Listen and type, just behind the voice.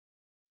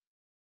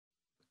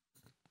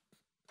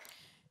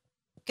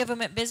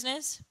Government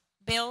business,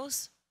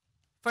 bills,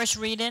 first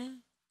reading,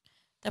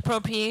 the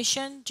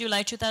appropriation,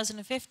 July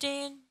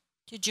 2015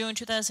 to June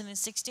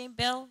 2016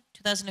 bill,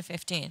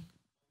 2015.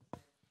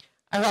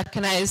 I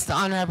recognize the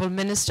Honorable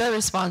Minister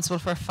responsible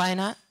for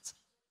Finance.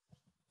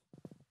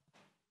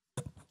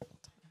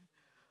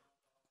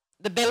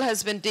 The bill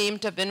has been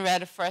deemed to have been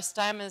read a first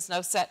time and is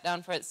now set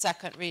down for its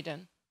second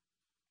reading.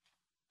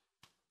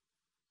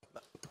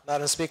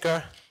 Madam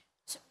Speaker,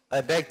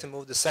 I beg to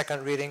move the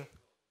second reading.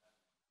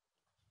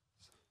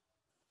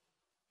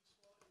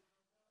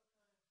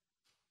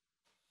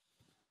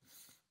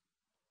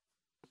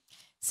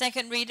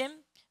 Second reading,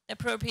 the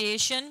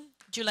appropriation,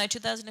 July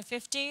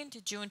 2015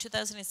 to June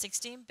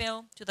 2016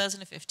 bill,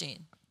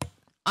 2015.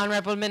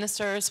 Honorable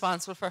Minister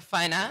responsible for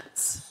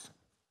Finance.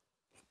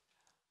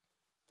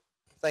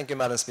 Thank you,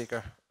 Madam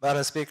Speaker.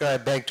 Madam Speaker, I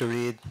beg to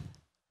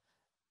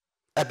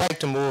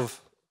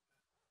move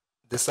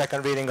the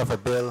second reading of a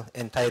bill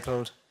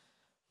entitled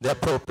The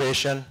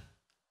Appropriation,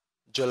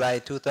 July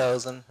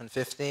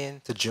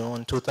 2015 to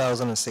June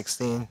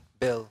 2016,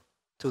 Bill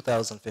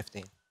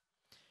 2015.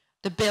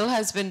 The bill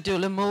has been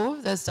duly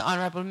moved. Does the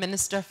Honorable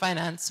Minister of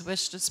Finance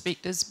wish to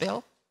speak to this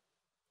bill?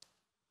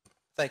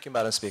 Thank you,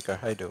 Madam Speaker.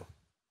 I do.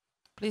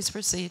 Please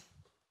proceed.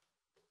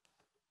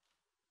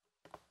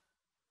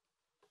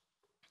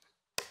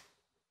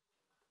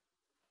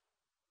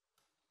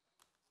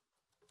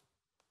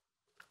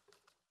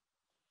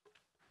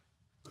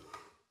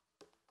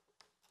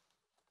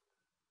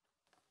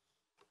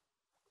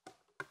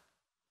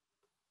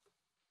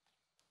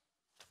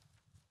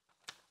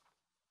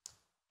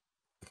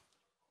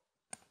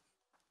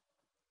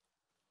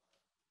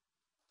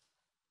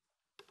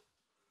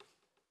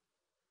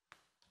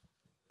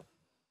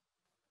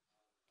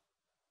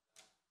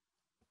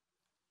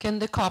 Can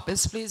the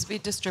copies please be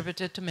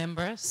distributed to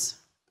members?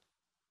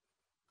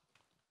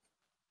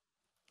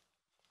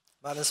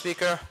 Madam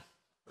Speaker,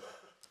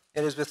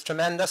 it is with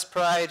tremendous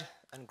pride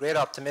and great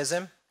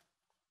optimism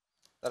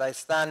that I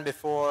stand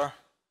before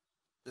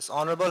this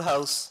Honorable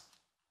House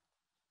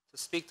to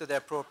speak to the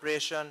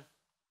appropriation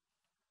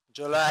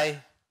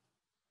July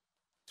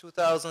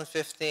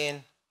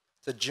 2015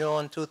 to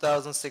June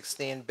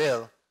 2016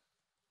 Bill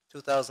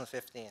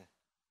 2015.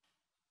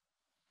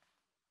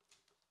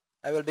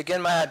 I will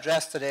begin my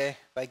address today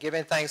by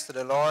giving thanks to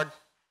the Lord,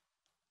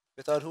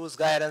 without whose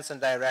guidance and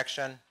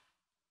direction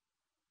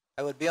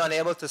I would be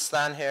unable to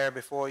stand here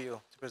before you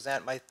to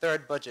present my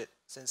third budget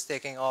since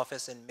taking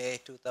office in May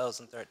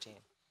 2013.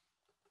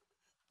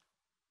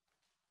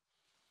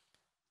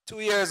 2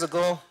 years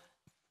ago,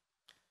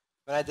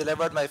 when I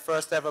delivered my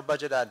first ever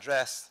budget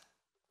address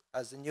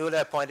as the newly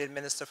appointed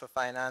Minister for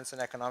Finance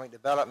and Economic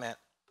Development,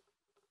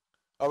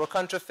 our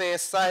country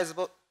faced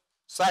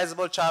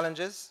sizable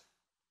challenges.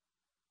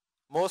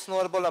 Most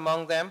notable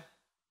among them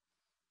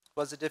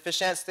was the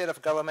deficient state of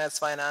government's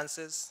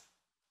finances,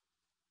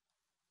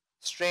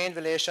 strained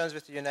relations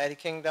with the United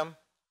Kingdom,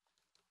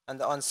 and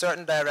the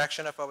uncertain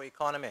direction of our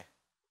economy.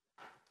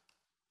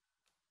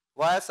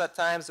 Whilst at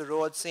times the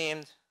road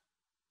seemed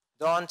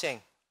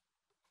daunting,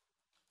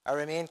 I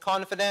remain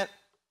confident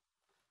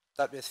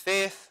that with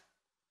faith,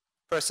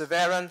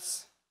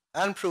 perseverance,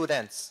 and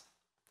prudence,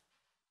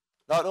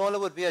 not only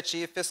would we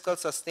achieve fiscal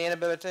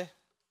sustainability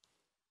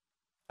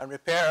and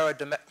repair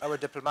our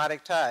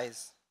diplomatic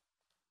ties,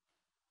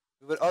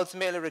 we will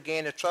ultimately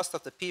regain the trust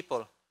of the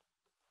people,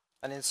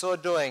 and in so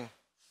doing,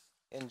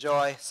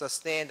 enjoy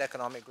sustained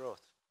economic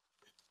growth.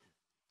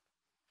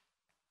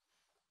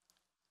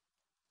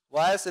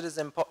 Whilst it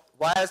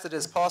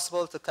is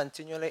possible to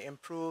continually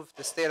improve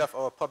the state of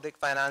our public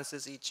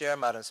finances each year,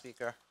 Madam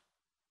Speaker,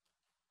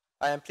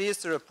 I am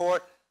pleased to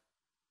report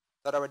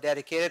that our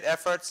dedicated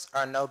efforts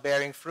are now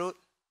bearing fruit,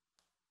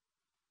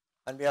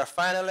 and we are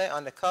finally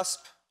on the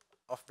cusp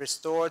of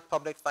restored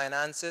public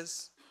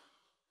finances,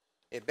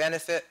 a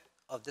benefit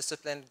of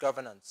disciplined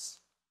governance.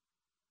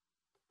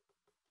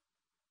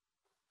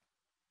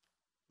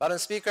 Madam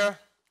Speaker,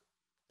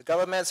 the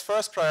government's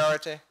first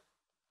priority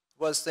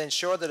was to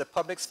ensure that the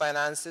public's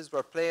finances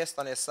were placed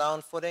on a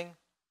sound footing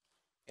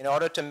in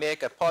order to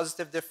make a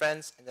positive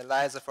difference in the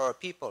lives of our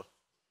people,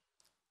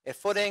 a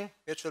footing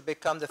which will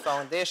become the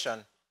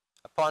foundation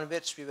upon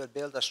which we will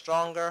build a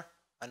stronger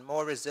and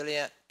more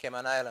resilient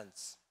Cayman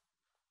Islands.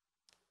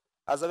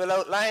 As I will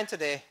outline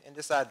today in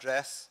this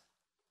address,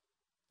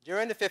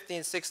 during the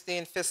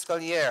 15-16 fiscal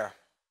year,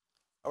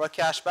 our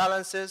cash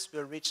balances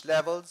will reach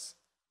levels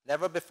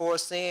never before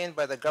seen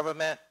by the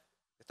government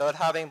without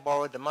having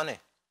borrowed the money.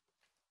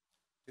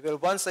 We will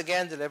once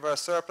again deliver a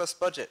surplus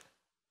budget.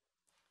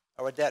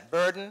 Our debt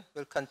burden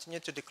will continue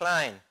to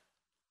decline,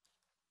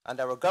 and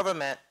our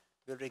government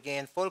will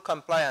regain full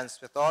compliance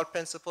with all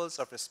principles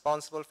of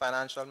responsible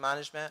financial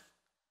management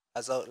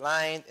as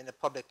outlined in the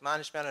Public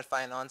Management and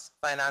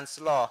Finance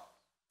Law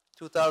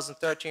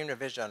 2013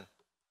 revision,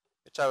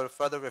 which I will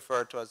further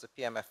refer to as the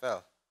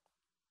PMFL.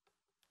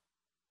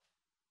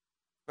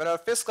 When our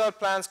fiscal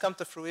plans come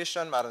to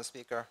fruition, Madam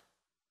Speaker,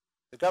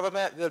 the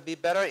government will be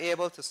better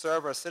able to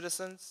serve our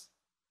citizens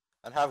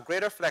and have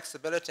greater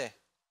flexibility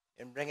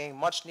in bringing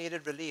much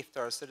needed relief to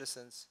our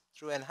citizens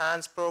through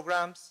enhanced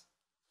programs,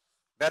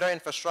 better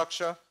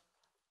infrastructure,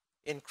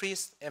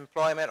 increased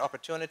employment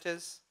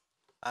opportunities,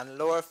 and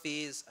lower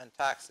fees and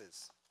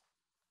taxes.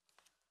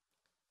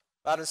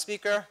 Madam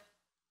Speaker,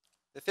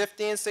 the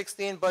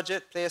 15-16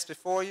 budget placed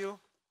before you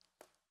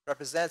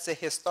represents a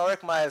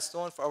historic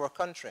milestone for our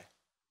country.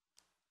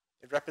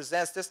 It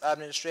represents this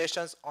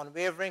administration's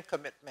unwavering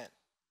commitment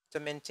to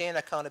maintain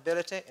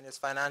accountability in its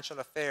financial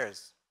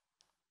affairs.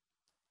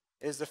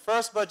 It is the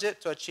first budget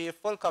to achieve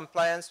full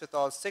compliance with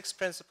all 6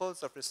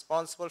 principles of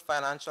responsible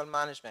financial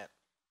management,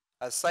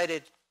 as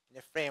cited in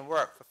the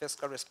framework for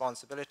fiscal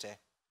responsibility,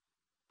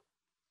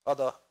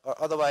 or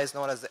otherwise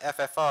known as the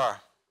FFR,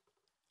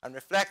 and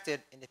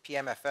reflected in the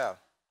PMFL.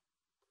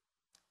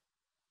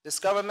 This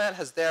government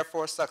has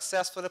therefore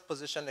successfully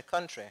positioned the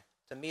country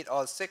to meet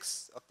all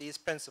 6 of these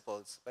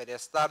principles by the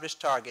established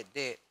target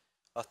date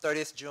of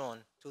 30th June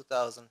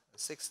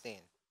 2016.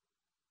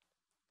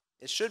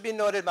 It should be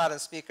noted, Madam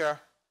Speaker,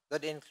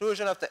 that the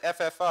inclusion of the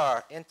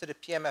FFR into the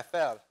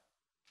PMFL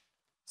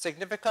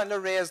significantly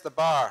raised the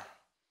bar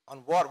on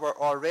what were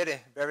already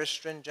very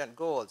stringent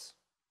goals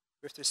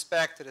with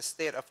respect to the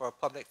state of our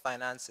public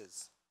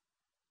finances.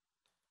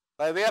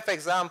 By way of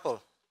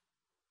example,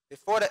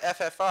 before the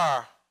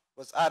FFR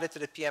was added to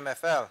the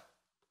PMFL,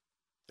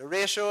 the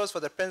ratios for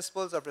the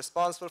principles of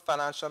responsible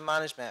financial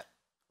management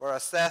were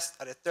assessed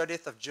at the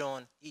 30th of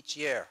June each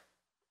year.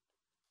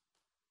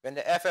 When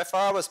the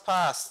FFR was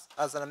passed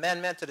as an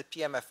amendment to the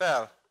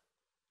PMFL,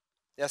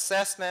 the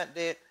assessment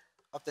date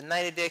of the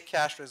 90-day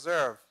cash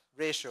reserve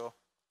ratio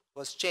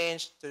was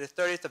changed to the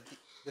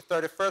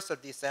 31st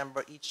of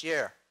December each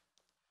year,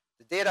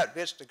 the date at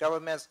which the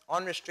government's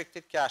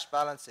unrestricted cash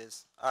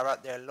balances are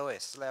at their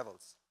lowest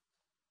levels.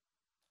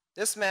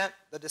 This meant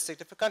that the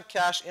significant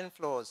cash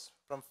inflows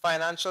from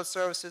financial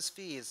services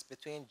fees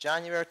between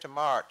January to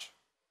March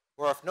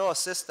were of no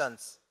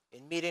assistance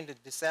in meeting the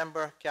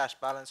December cash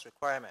balance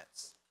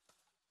requirements.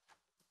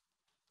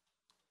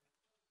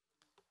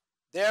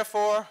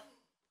 Therefore,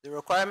 the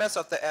requirements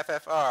of the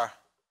FFR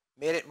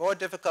made it more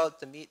difficult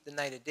to meet the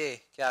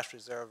 90-day cash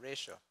reserve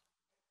ratio.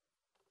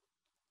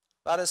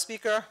 Madam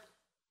Speaker,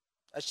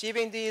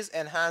 achieving these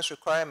enhanced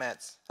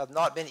requirements have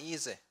not been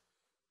easy.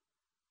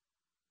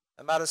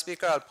 And Madam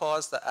Speaker, I'll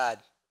pause to add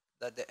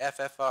that the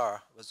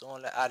FFR was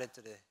only added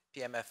to the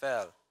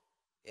PMFL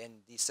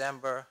in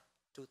December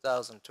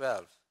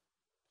 2012,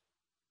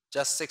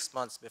 just 6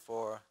 months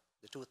before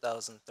the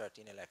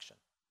 2013 election.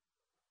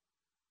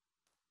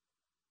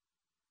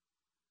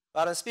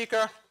 Madam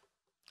Speaker,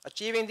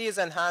 achieving these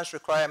enhanced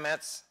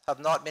requirements have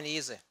not been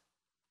easy.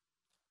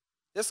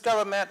 This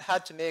government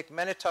had to make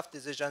many tough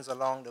decisions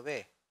along the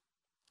way,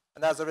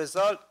 and as a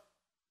result,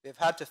 we've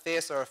had to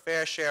face our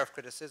fair share of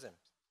criticism.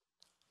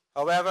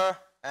 However,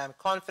 I am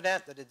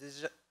confident that the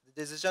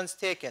decisions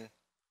taken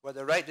were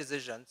the right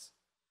decisions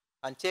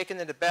and taken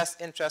in the best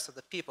interest of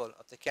the people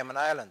of the Cayman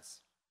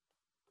Islands.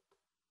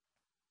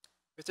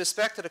 With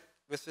respect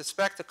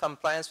to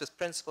compliance with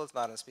principles,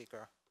 Madam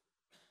Speaker,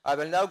 I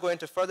will now go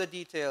into further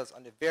details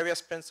on the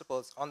various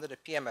principles under the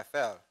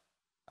PMFL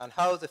and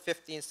how the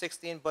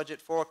 15-16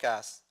 budget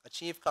forecasts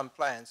achieve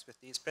compliance with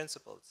these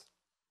principles.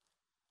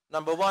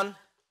 Number 1,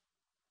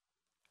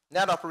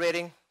 net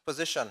operating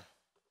position.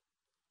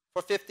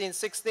 For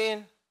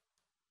 15-16,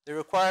 the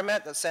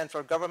requirement that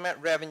central government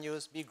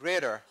revenues be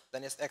greater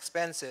than its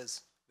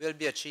expenses will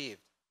be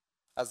achieved,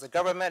 as the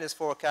government is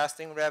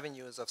forecasting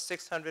revenues of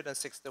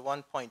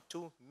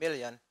 $661.2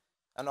 million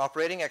and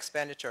operating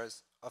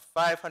expenditures of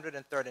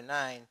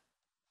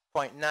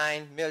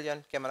 $539.9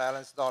 million Cayman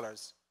Islands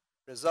dollars,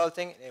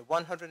 resulting in a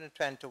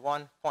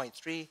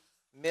 $121.3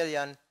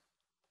 million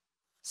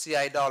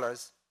CI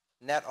dollars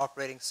net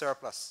operating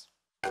surplus.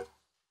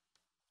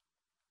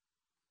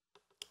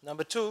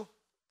 Number 2,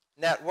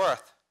 net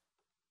worth.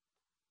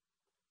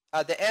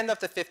 At the end of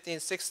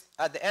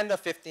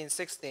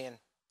 15-16,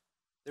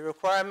 the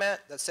requirement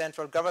that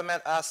central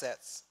government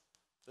assets,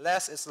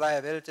 less its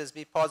liabilities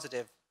be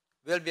positive,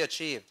 will be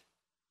achieved,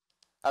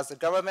 as the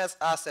government's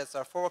assets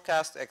are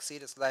forecast to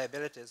exceed its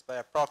liabilities by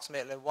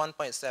approximately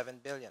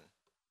 $1.7 billion.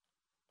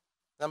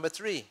 Number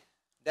 3,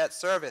 debt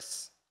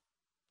service.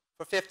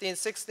 For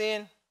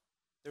 15-16,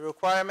 the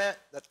requirement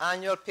that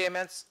annual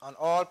payments on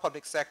all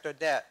public sector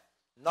debt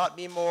not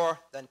be more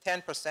than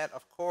 10%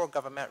 of core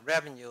government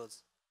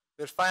revenues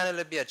will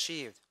finally be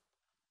achieved,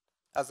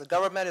 as the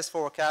government is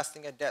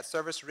forecasting a debt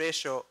service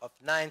ratio of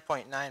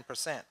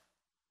 9.9%.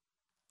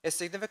 A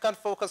significant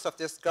focus of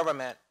this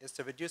government is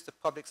to reduce the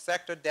public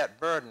sector debt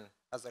burden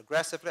as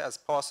aggressively as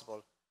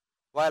possible,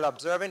 while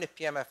observing the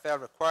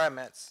PMFL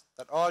requirements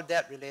that all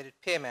debt-related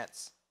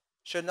payments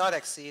should not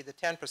exceed the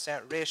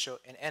 10% ratio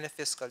in any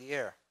fiscal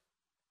year.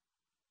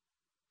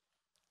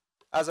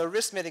 As a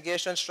risk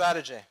mitigation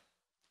strategy,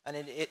 and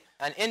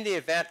in the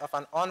event of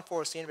an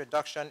unforeseen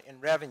reduction in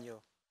revenue,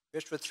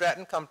 which would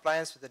threaten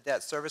compliance with the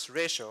debt service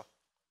ratio,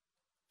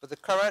 for the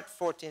current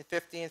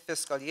 14-15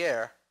 fiscal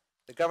year,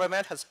 the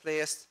government has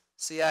placed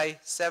CI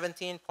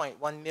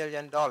 $17.1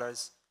 million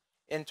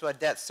into a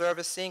debt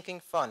service sinking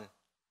fund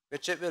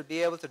which it will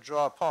be able to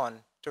draw upon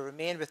to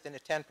remain within the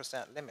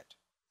 10% limit.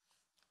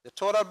 The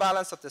total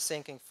balance of the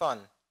sinking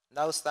fund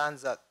now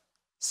stands at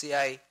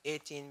CI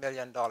 $18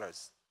 million.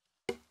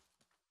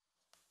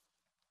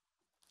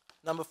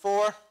 Number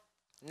 4,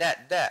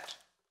 net debt.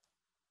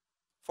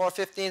 For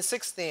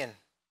 15-16,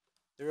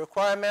 the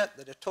requirement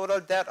that the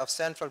total debt of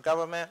central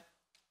government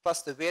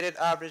plus the weighted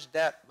average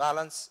debt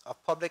balance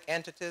of public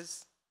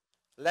entities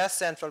less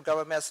central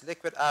government's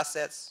liquid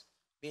assets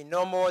be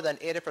no more than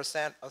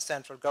 80% of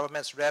central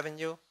government's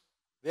revenue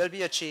will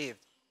be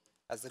achieved,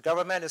 as the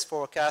government is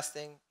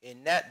forecasting a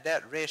net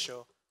debt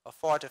ratio of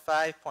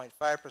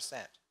 45.5%.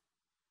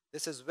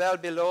 This is well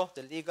below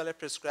the legally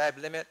prescribed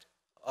limit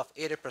of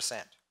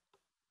 80%.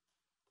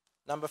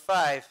 Number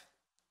 5,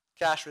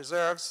 cash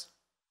reserves.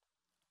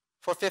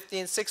 For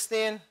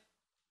 15-16,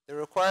 the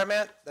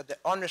requirement that the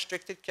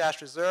unrestricted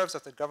cash reserves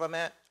of the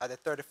government at the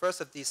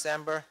 31st of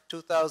December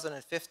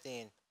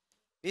 2015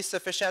 be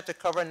sufficient to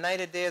cover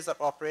 90 days of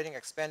operating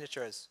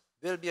expenditures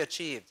will be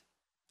achieved,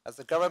 as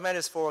the government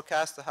is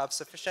forecast to have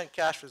sufficient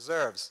cash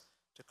reserves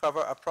to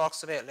cover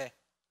approximately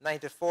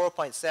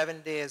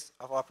 94.7 days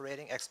of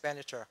operating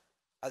expenditure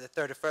at the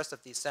 31st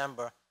of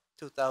December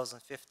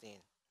 2015.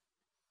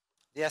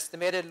 The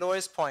estimated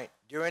lowest point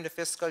during the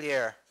fiscal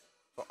year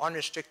for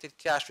unrestricted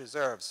cash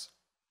reserves.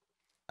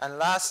 And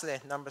lastly,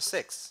 number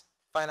 6,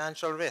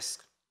 financial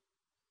risk.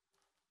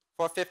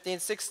 For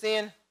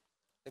 15-16,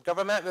 the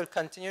government will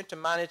continue to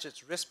manage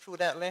its risk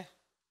prudently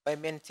by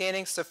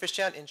maintaining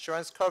sufficient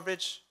insurance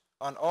coverage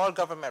on all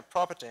government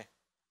property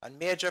and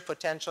major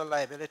potential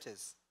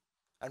liabilities,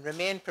 and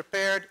remain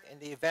prepared in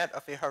the event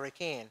of a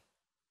hurricane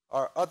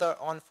or other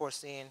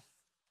unforeseen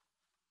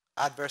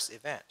adverse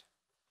event.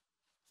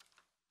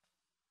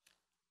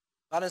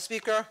 Madam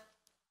Speaker,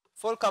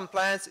 full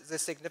compliance is a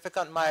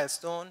significant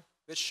milestone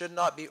which should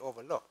not be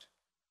overlooked.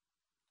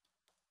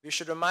 We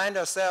should remind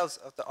ourselves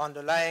of the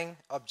underlying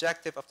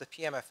objective of the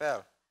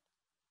PMFL,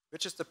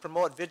 which is to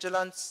promote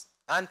vigilance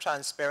and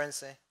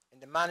transparency in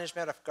the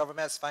management of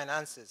government's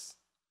finances.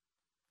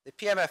 The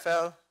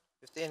PMFL,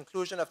 with the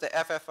inclusion of the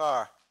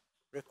FFR,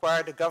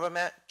 required the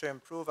government to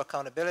improve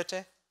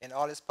accountability in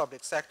all its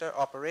public sector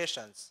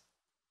operations,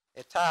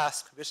 a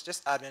task which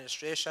this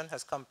administration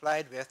has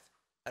complied with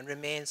and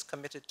remains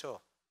committed to.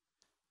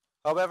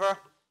 However,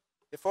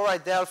 before I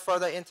delve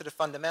further into the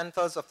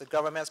fundamentals of the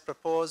government's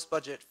proposed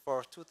budget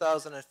for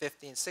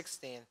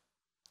 2015-16,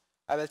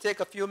 I will take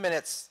a few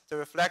minutes to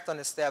reflect on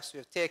the steps we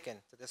have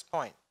taken to this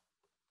point,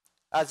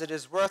 as it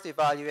is worth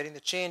evaluating the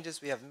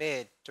changes we have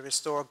made to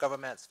restore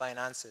government's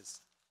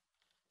finances.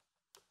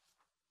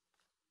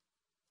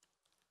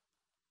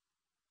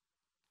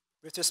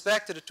 With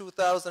respect to the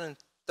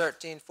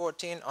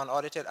 2013-14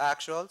 unaudited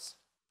actuals,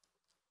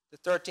 the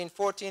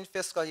 13-14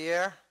 fiscal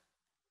year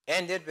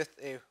ended with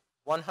a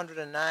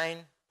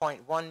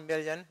 $109.1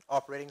 million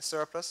operating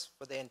surplus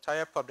for the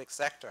entire public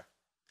sector.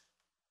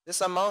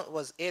 This amount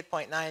was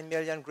 $8.9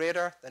 million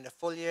greater than the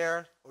full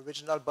year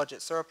original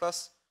budget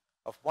surplus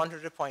of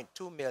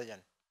 $100.2 million.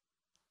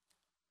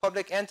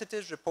 Public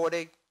entities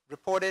reported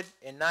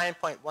a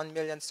 $9.1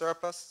 million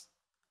surplus,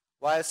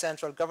 while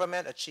central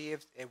government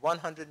achieved a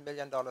 $100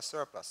 million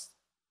surplus.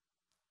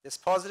 This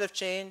positive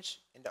change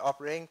in the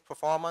operating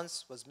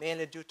performance was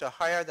mainly due to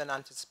higher than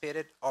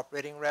anticipated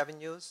operating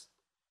revenues,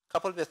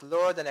 coupled with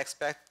lower than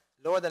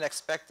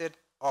expected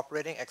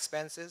operating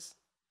expenses,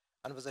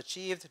 and was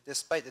achieved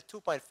despite the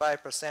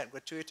 2.5%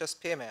 gratuitous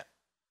payment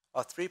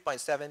of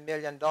 $3.7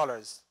 million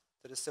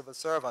to the civil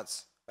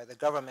servants by the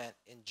government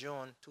in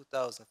June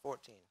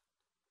 2014.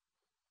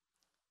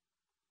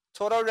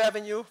 Total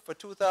revenue for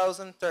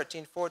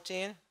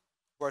 2013-14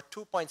 were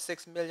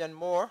 $2.6 million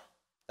more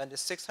than the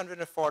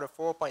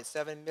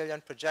 $644.7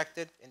 million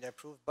projected in the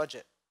approved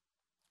budget.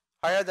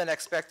 Higher than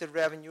expected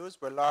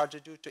revenues were largely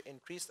due to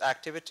increased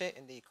activity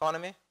in the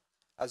economy,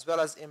 as well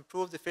as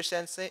improved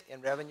efficiency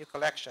in revenue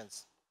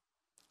collections.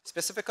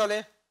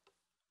 Specifically,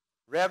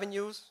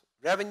 revenue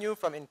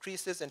from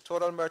increases in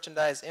total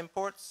merchandise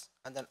imports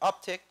and an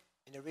uptick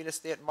in the real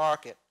estate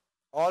market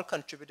all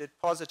contributed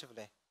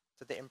positively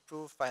to the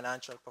improved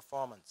financial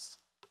performance.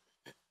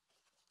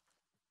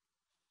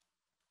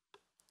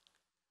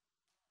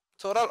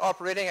 Total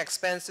operating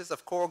expenses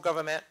of core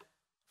government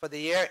for the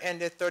year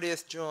ended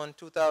 30th June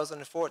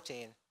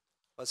 2014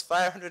 was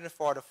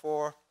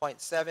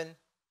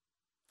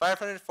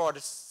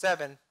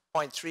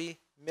 $547.3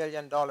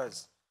 million,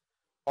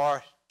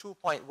 or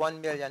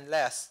 $2.1 million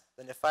less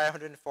than the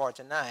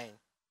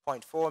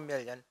 $549.4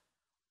 million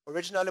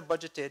originally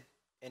budgeted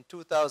in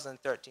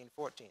 2013-14.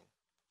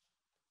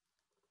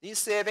 These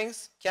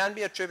savings can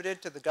be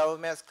attributed to the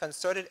government's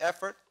concerted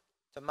effort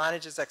to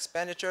manage its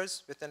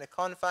expenditures within the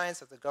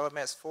confines of the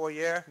government's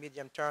 4-year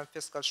medium-term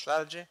fiscal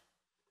strategy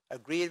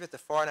agreed with the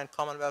Foreign and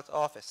Commonwealth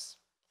Office.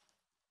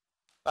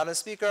 Madam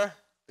Speaker,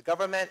 the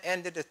government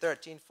ended the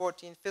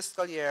 13-14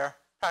 fiscal year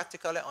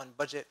practically on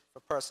budget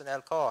for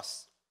personnel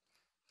costs,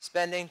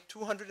 spending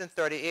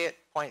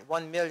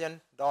 $238.1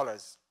 million.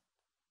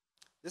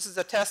 This is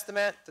a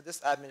testament to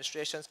this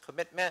administration's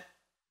commitment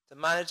to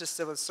manage the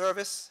civil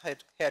service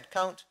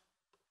headcount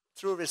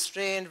through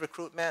restrained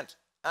recruitment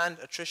and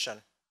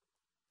attrition.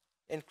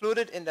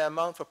 Included in the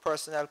amount for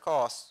personnel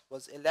costs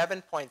was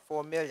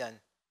 $11.4 million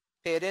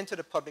paid into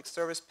the Public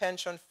Service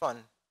Pension Fund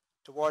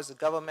towards the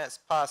government's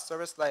past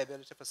service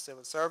liability for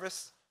civil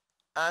service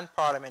and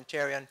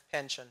parliamentarian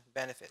pension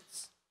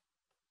benefits.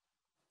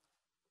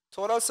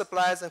 Total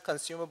supplies and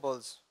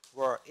consumables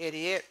were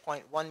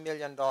 $88.1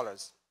 million.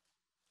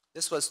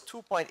 This was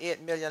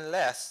 $2.8 million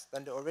less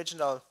than the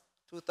original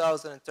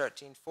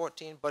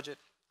 2013-14 budget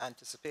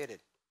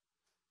anticipated.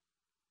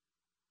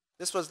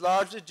 This was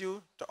largely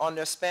due to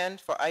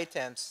underspend for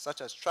items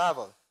such as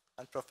travel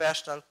and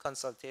professional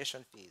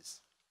consultation fees.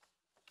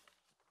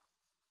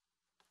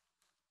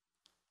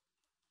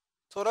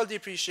 Total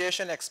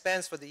depreciation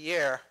expense for the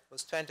year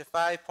was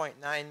 $25.9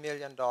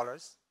 million.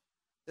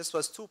 This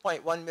was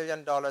 $2.1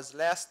 million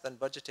less than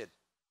budgeted.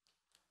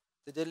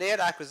 The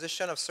delayed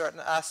acquisition of certain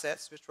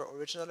assets which were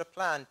originally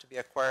planned to be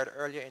acquired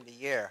earlier in the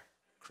year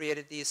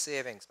created these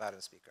savings,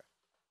 Madam Speaker.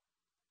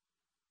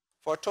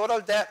 For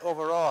total debt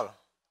overall,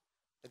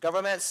 the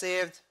government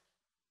saved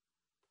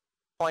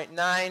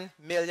 $0.9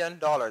 million,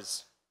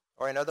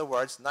 or in other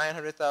words,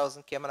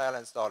 900,000 Cayman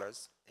Islands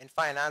dollars in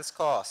finance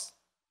costs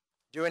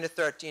during the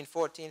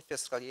 13-14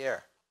 fiscal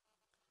year.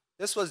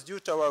 This was due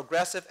to our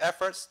aggressive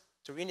efforts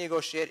to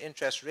renegotiate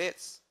interest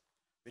rates,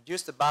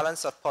 reduce the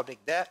balance of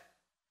public debt,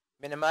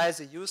 minimize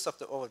the use of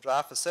the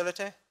overdraft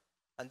facility,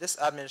 and this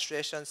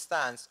administration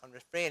stands on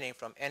refraining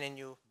from any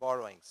new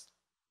borrowings.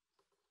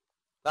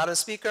 Madam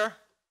Speaker,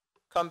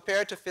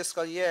 compared to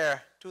fiscal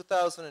year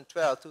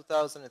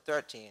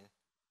 2012-2013,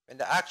 when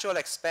the actual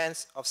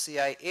expense of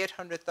CI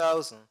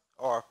 800,000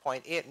 or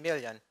 $0.8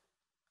 million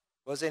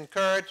was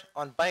incurred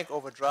on bank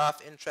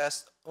overdraft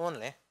interest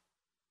only,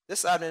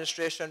 this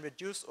administration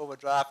reduced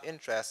overdraft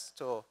interest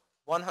to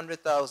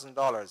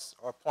 $100,000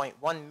 or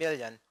 $0.1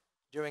 million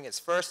during its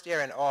first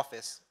year in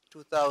office,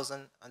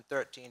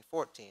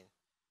 2013-14,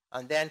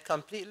 and then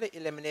completely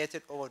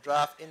eliminated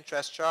overdraft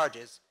interest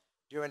charges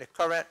during the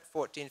current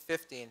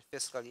 14-15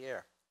 fiscal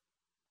year.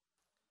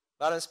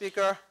 Madam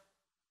Speaker,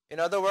 in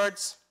other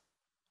words,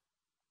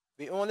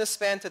 we only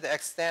spend to the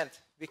extent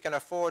we can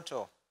afford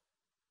to,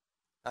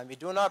 and we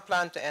do not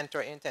plan to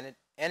enter into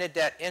any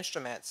debt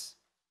instruments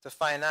to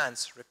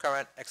finance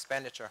recurrent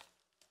expenditure.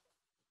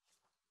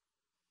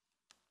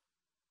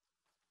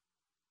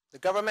 The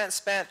government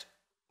spent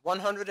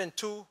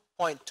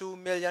 $102.2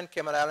 million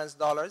Cayman Islands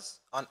dollars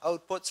on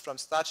outputs from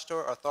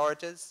statutory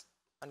authorities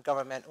and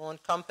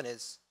government-owned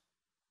companies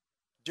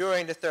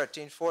during the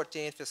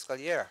 13-14 fiscal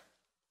year.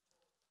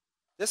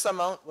 This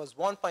amount was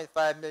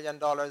 $1.5 million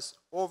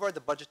over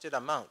the budgeted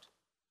amount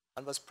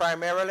and was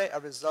primarily a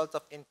result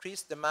of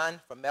increased demand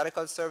for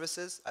medical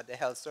services at the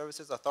Health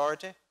Services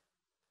Authority,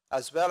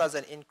 as well as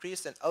an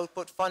increase in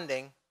output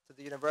funding to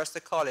the University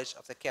College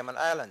of the Cayman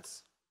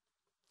Islands.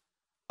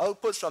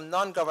 Outputs from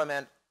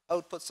non-government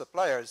output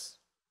suppliers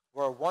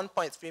were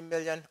 $1.3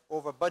 million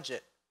over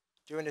budget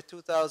during the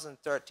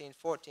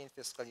 2013-14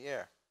 fiscal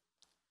year.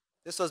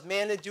 This was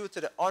mainly due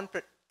to the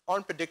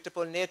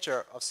unpredictable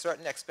nature of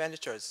certain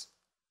expenditures,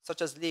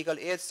 such as legal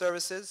aid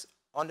services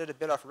under the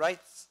Bill of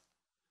Rights,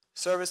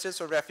 services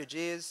for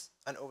refugees,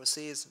 and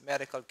overseas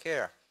medical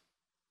care.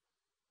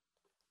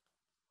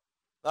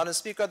 Madam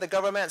Speaker, the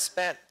government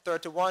spent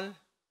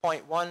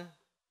 $31.1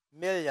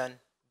 million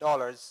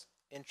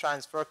in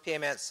transfer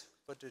payments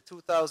for the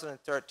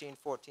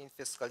 2013-14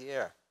 fiscal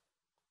year,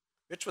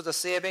 which was a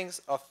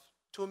savings of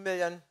 $2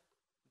 million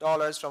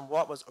from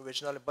what was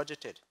originally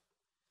budgeted.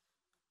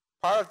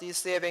 Part of these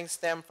savings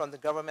stem from the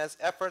government's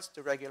efforts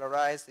to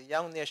regularize the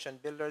Young Nation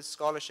Builders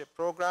Scholarship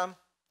Program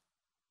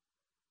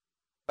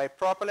by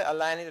properly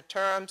aligning the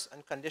terms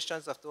and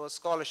conditions of those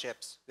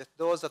scholarships with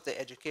those of the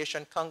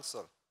Education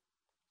Council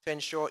to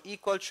ensure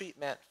equal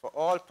treatment for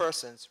all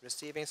persons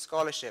receiving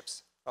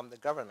scholarships from the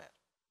government.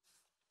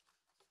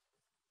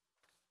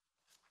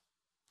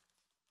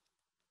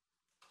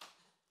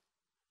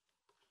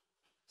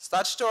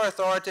 Statutory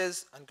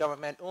authorities and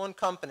government-owned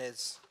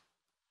companies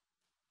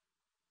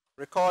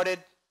recorded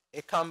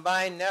a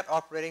combined net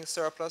operating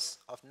surplus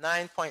of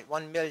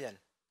 $9.1 million.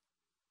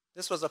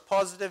 This was a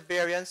positive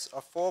variance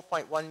of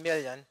 $4.1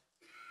 million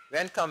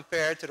when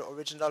compared to the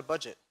original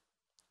budget.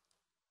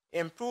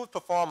 Improved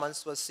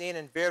performance was seen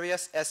in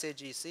various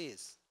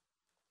SAGCs.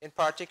 In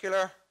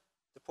particular,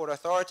 the Port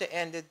Authority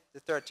ended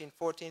the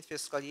 13-14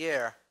 fiscal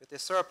year with a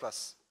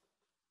surplus,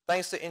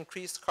 thanks to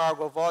increased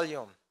cargo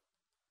volume.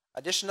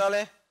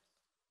 Additionally,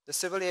 the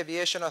Civil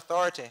Aviation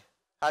Authority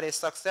had a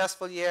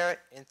successful year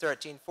in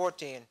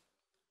 13-14,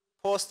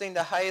 posting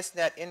the highest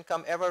net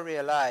income ever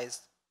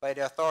realized by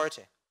the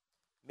authority,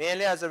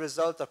 mainly as a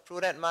result of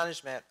prudent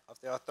management of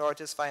the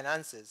authority's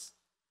finances,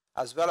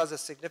 as well as a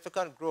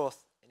significant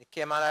growth in the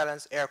Cayman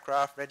Islands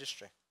Aircraft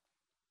Registry.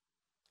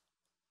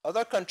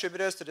 Other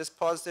contributors to this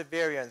positive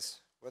variance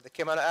were the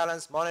Cayman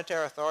Islands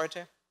Monetary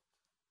Authority,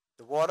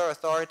 the Water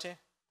Authority,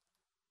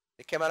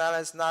 the Cayman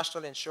Islands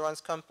National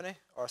Insurance Company,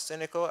 or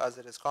Synico as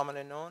it is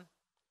commonly known,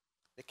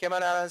 the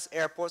Cayman Islands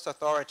Airports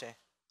Authority,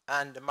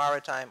 and the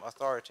Maritime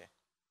Authority.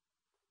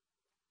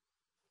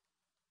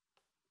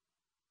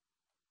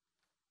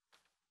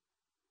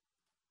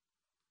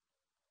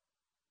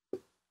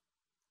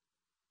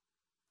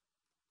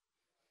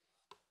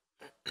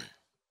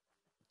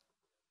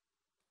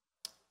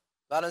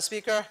 Madam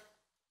Speaker,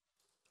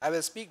 I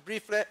will speak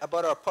briefly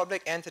about our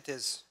public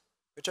entities,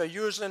 which are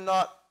usually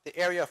not the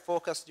area of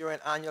focus during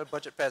annual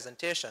budget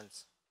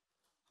presentations.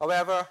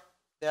 However,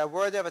 they are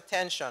worthy of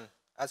attention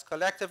as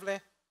collectively,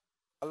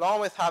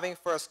 along with having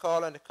first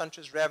call on the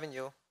country's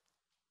revenue,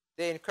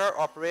 they incur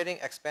operating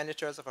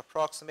expenditures of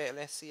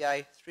approximately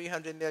CI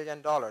 $300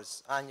 million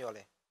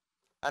annually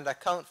and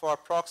account for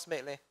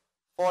approximately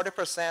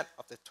 40%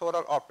 of the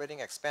total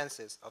operating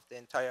expenses of the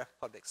entire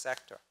public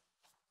sector.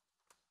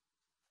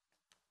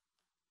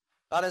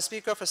 Madam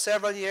Speaker, for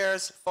several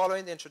years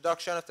following the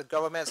introduction of the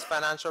government's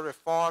financial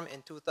reform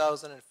in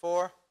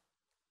 2004,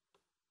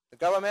 the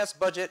government's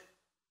budget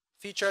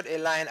featured a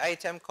line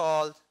item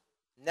called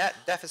Net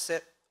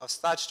Deficit of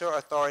Statutory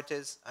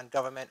Authorities and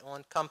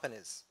Government-Owned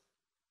Companies.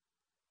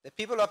 The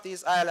people of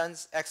these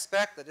islands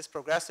expect that this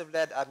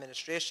progressive-led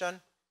administration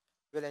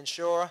will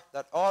ensure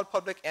that all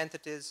public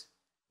entities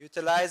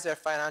utilize their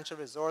financial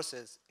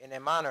resources in a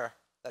manner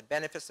that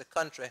benefits the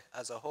country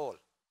as a whole.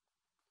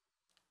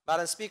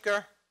 Madam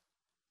Speaker,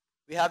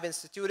 we have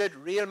instituted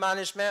real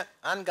management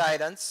and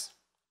guidance,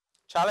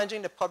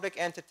 challenging the public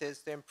entities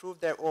to improve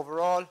their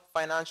overall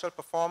financial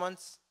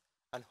performance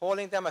and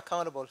holding them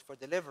accountable for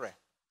delivery.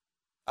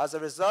 As a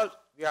result,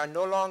 we are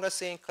no longer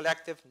seeing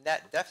collective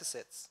net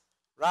deficits.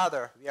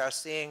 Rather, we are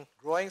seeing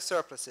growing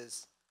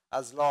surpluses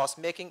as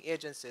loss-making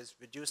agencies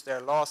reduce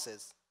their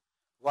losses,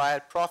 while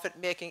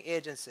profit-making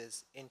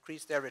agencies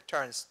increase their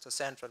returns to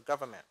central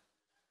government.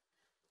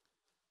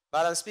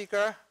 Madam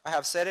Speaker, I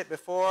have said it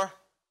before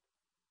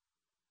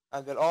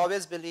and will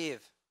always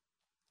believe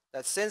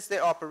that since they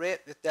operate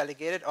with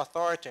delegated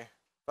authority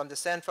from the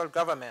central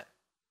government,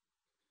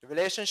 the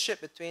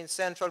relationship between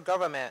central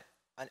government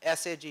and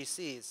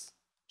SAGCs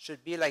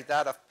should be like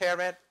that of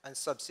parent and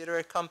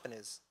subsidiary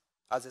companies,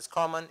 as is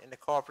common in the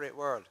corporate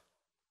world.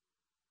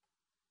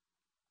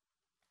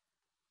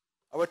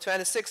 Our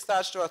 26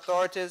 statutory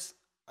authorities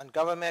and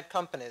government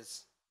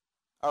companies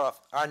are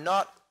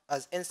not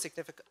an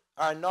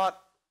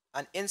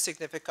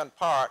insignificant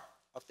part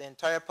of the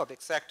entire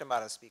public sector,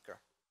 Madam Speaker.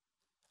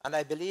 And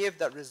I believe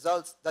that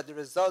the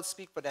results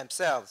speak for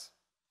themselves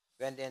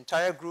when the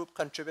entire group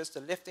contributes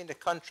to lifting the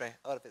country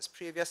out of its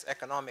previous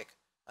economic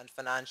and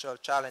financial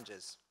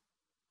challenges.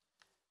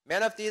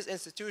 Many of these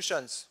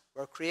institutions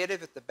were created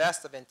with the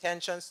best of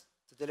intentions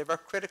to deliver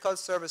critical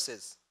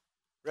services,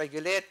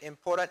 regulate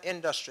important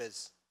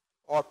industries,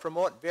 or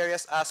promote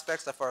various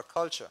aspects of our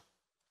culture.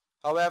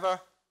 However,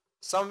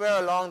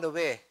 somewhere along the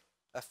way,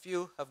 a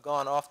few have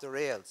gone off the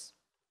rails.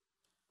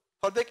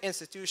 Public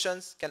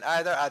institutions can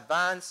either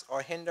advance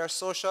or hinder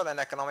social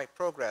and economic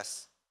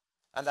progress,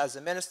 and as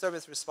the Minister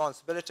with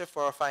responsibility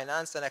for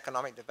finance and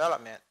economic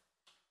development,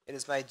 it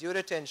is my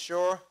duty to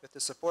ensure, with the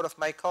support of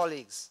my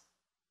colleagues,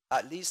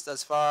 at least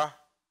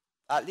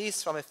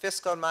from a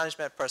fiscal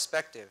management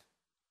perspective,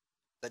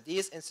 that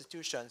these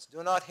institutions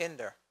do not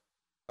hinder,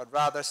 but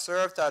rather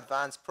serve to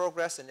advance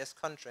progress in this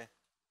country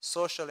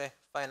socially,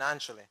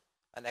 financially,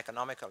 and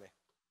economically.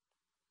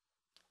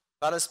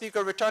 Madam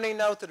Speaker, returning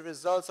now to the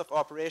results of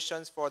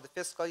operations for the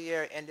fiscal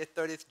year ended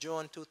 30th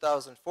June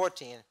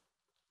 2014,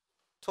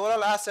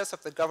 total assets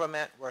of the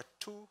government were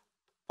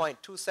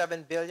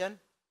 $2.27 billion,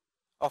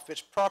 of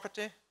which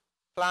property,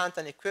 plant,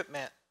 and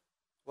equipment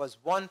was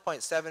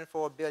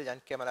 $1.74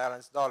 billion Cayman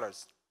Islands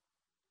dollars.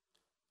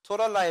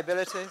 Total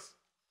liabilities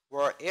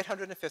were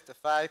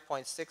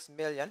 $855.6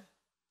 million,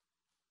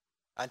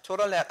 and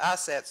total net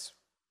assets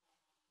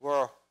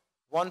were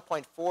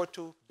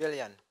 $1.42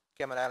 billion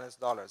Cayman Islands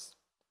dollars.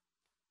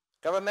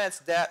 Government's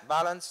debt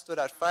balance stood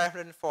at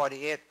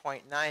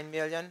 $548.9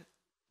 million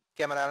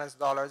Cayman Islands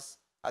dollars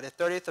at the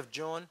 30th of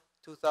June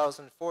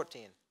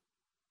 2014.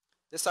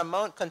 This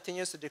amount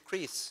continues to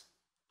decrease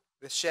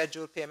with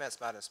scheduled payments,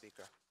 Madam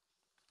Speaker.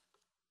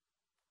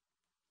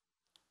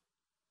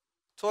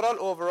 Total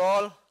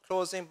overall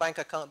closing bank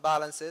account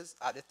balances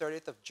at the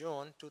 30th of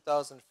June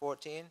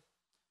 2014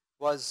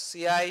 was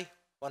CI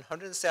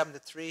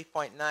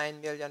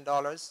 $173.9 million,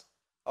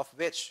 of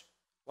which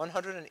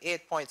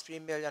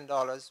 $108.3 million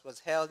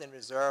was held in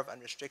reserve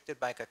and restricted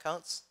bank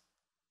accounts,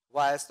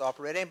 whilst the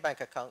operating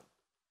bank account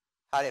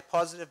had a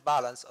positive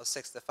balance of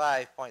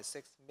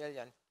 $65.6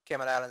 million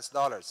Cayman Islands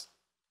dollars.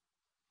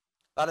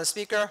 Madam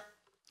Speaker,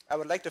 I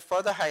would like to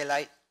further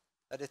highlight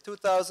that the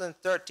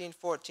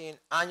 2013-14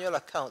 annual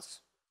accounts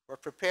were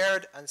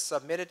prepared and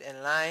submitted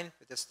in line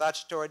with the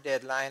statutory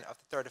deadline of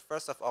the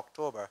 31st of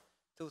October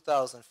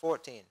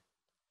 2014.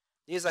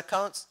 These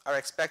accounts are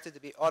expected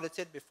to be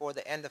audited before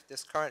the end of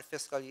this current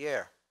fiscal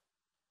year.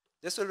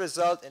 This will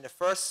result in the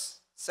first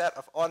set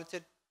of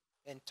audited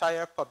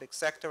entire public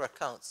sector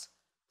accounts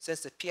since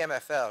the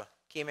PMFL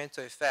came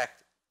into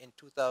effect in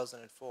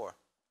 2004.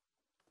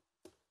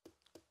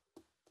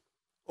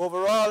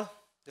 Overall,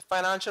 the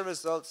financial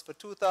results for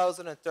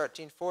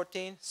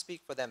 2013-14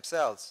 speak for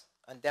themselves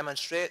and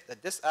demonstrate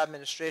that this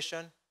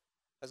administration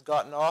has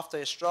gotten off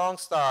to a strong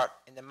start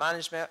in the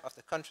management of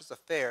the country's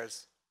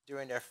affairs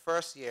during their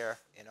first year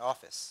in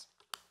office.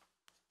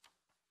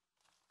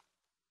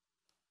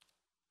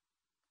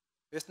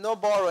 With no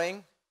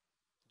borrowing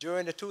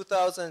During the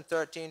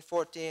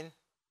 2013-14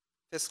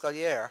 fiscal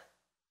year,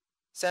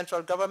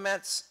 central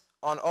government's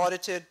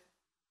unaudited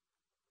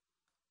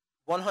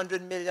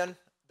 $100 million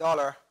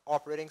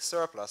operating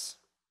surplus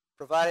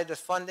provided the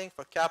funding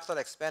for capital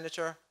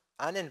expenditure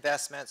and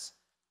investments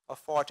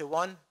of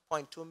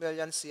 41.2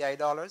 million CI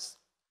dollars,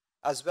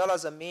 as well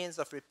as a means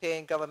of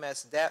repaying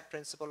government's debt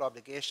principal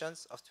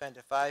obligations of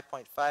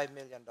 $25.5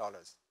 million.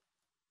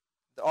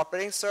 The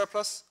operating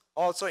surplus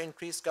also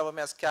increased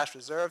government's cash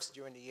reserves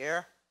during the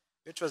year,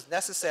 which was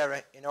necessary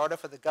in order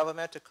for the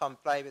government to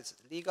comply with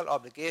legal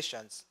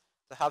obligations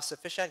to have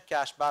sufficient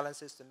cash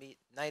balances to meet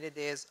 90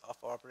 days of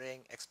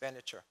operating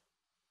expenditure.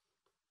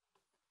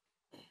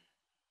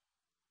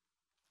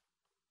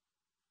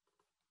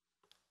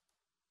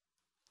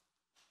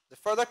 The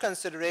further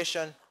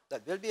consideration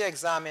that will be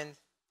examined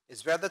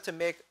is whether to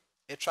make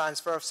a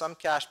transfer of some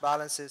cash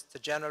balances to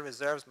general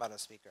reserves, Madam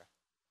Speaker.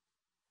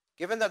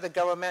 Given that the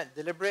government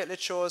deliberately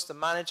chose to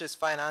manage its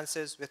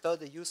finances without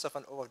the use of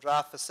an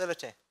overdraft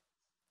facility,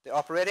 the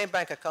operating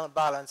bank account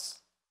balance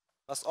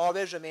must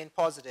always remain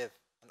positive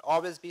and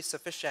always be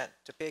sufficient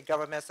to pay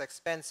government's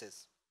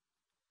expenses.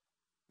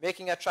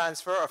 Making a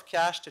transfer of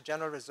cash to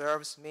general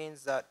reserves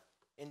means that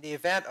in the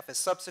event of a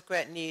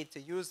subsequent need to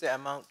use the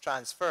amount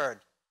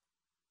transferred,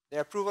 the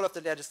approval of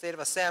the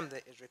Legislative Assembly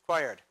is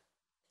required,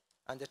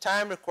 and the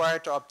time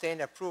required to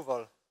obtain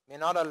approval may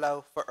not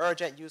allow for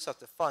urgent use of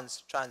the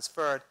funds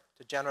transferred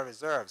to general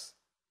reserves.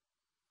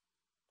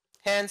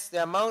 Hence,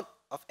 the amount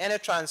of any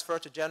transfer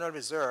to general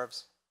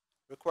reserves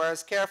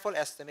requires careful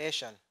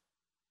estimation,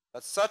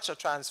 but such a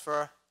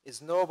transfer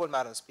is noble,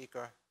 Madam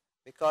Speaker,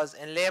 because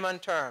in layman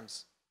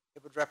terms,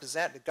 it would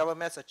represent the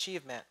government's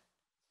achievement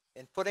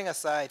in putting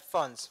aside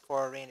funds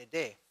for a rainy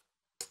day.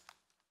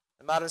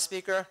 And Madam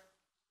Speaker,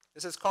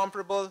 this is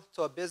comparable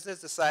to a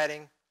business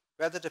deciding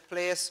whether to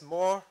place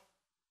more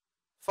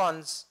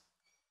funds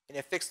in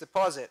a fixed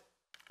deposit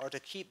or to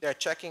keep their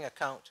checking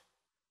account,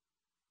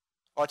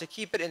 or to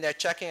keep it in their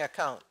checking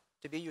account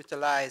to be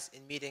utilized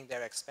in meeting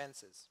their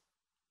expenses.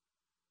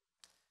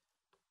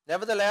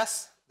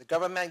 Nevertheless, the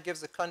government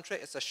gives the country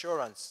its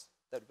assurance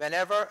that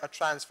whenever a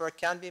transfer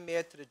can be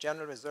made to the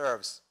general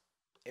reserves,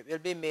 it will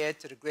be made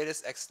to the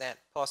greatest extent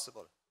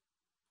possible.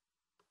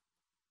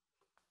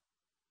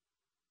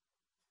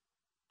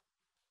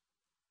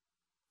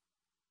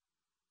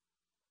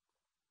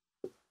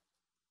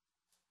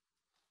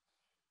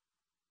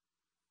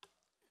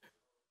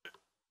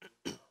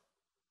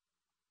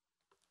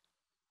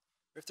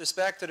 With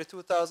respect to the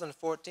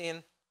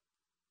 2014-15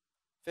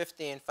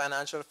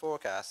 financial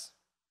forecast,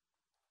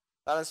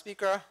 Madam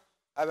Speaker,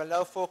 I will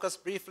now focus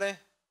briefly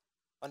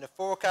on the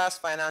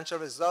forecast financial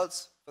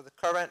results for the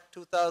current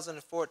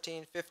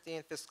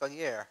 2014-15 fiscal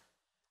year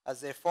as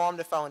they form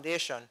the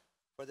foundation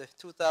for the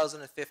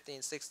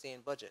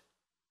 2015-16 budget.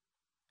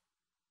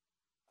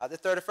 At the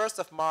 31st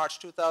of March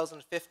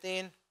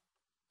 2015,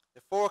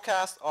 the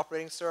forecast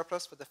operating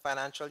surplus for the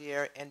financial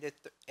year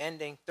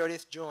ending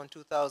 30th June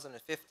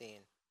 2015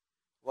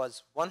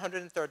 was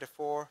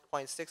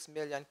 134.6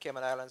 million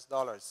Cayman Islands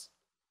dollars,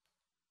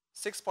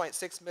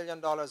 $6.6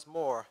 million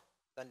more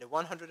than the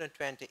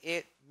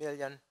 128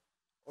 million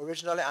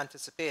originally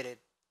anticipated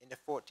in the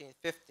 14-15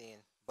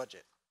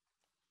 budget.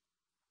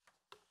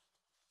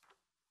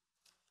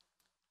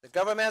 The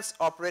government's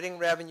operating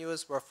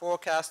revenues were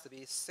forecast to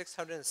be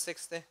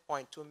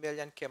 660.2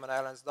 million Cayman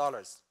Islands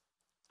dollars.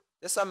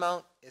 This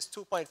amount is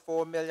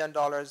 $2.4 million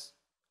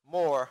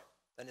more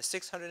than the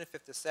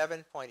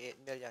 657.8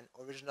 million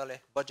originally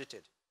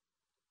budgeted.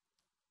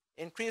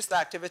 Increased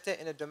activity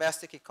in the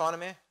domestic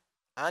economy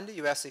and the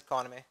U.S.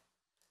 economy,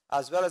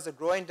 as well as the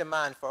growing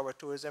demand for our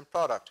tourism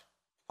product,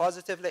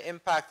 positively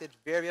impacted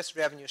various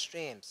revenue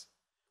streams,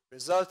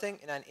 resulting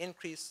in an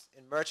increase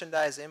in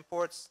merchandise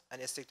imports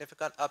and a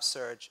significant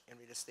upsurge in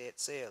real estate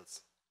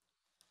sales.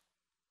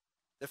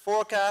 The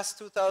forecast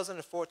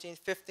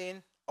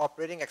 2014-15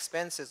 operating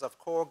expenses of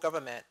core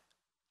government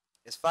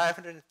is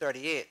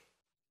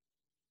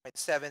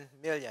 $538.7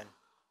 million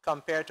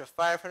compared to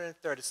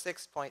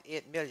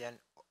 $536.8 million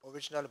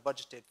originally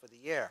budgeted for the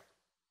year.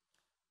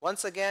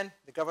 Once again,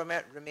 the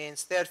government remains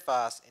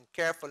steadfast in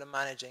carefully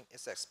managing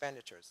its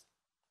expenditures.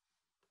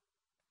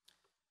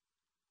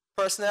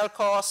 Personnel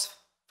costs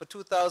for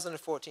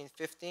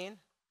 2014-15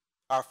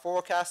 are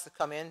forecast to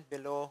come in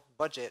below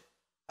budget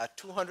at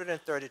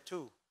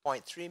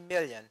 $232.3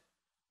 million,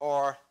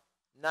 or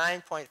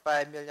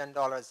 $9.5 million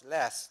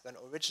less than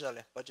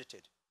originally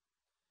budgeted.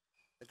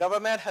 The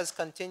government has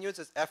continued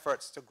its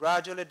efforts to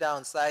gradually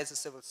downsize the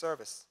civil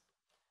service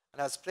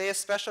and has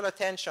placed special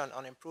attention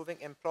on improving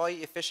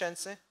employee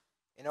efficiency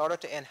in order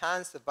to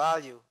enhance the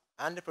value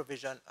and the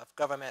provision of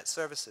government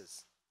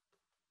services.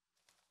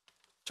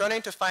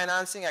 Turning to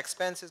financing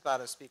expenses,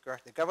 Madam Speaker,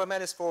 the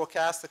government is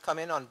forecast to come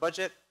in on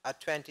budget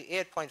at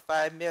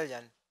 $28.5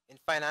 million in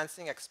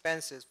financing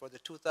expenses for the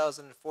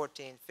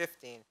 2014-15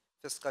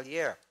 fiscal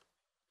year.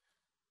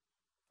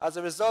 As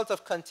a result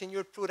of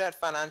continued prudent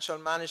financial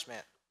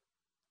management,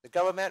 the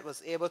government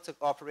was able to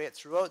operate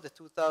throughout the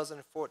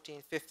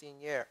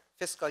 2014-15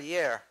 fiscal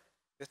year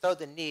without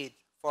the need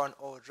for an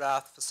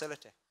overdraft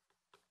facility.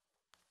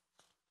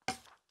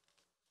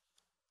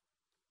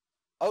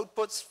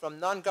 Outputs from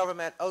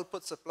non-government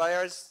output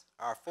suppliers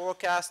are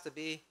forecast to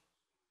be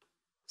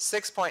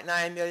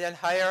 6.9 million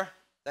higher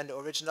than the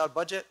original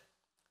budget.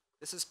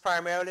 This is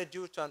primarily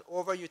due to an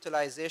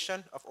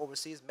overutilization of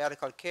overseas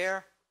medical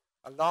care,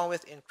 along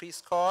with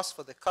increased costs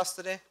for the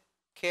custody,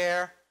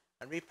 care,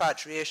 and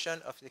repatriation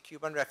of the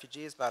Cuban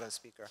refugees, Madam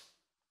Speaker.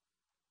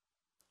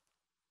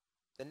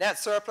 The net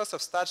surplus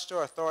of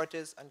statutory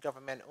authorities and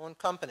government-owned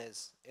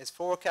companies is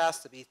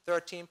forecast to be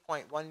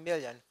 13.1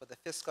 million for the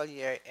fiscal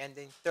year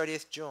ending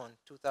 30th June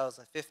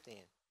 2015.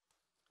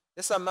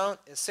 This amount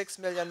is 6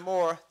 million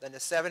more than the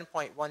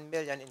 7.1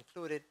 million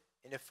included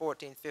in the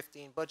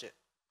 14-15 budget.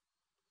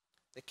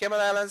 The Cayman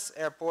Islands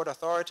Airport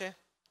Authority,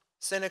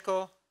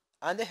 Synico,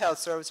 and the Health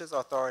Services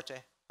Authority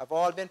have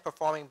all been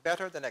performing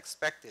better than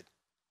expected.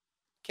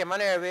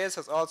 Cayman Airways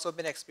has also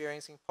been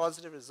experiencing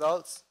positive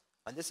results,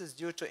 and this is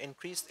due to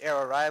increased air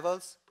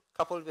arrivals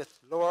coupled with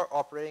lower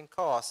operating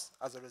costs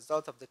as a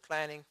result of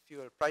declining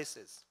fuel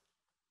prices.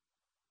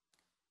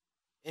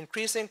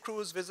 Increasing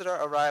cruise visitor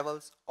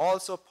arrivals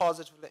also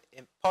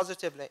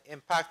positively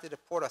impacted the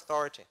Port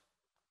Authority.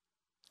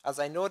 As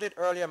I noted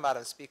earlier,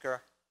 Madam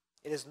Speaker,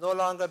 it is no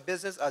longer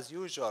business as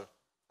usual,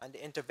 and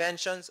the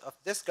interventions of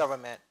this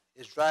government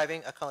is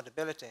driving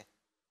accountability.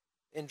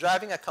 In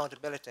driving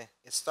accountability,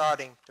 it's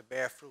starting to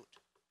bear fruit.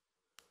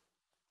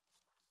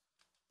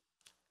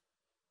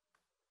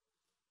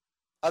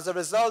 As a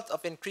result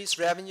of increased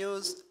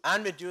revenues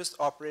and reduced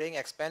operating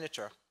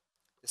expenditure,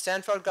 the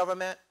central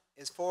government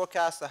is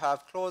forecast to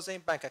have closing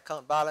bank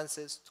account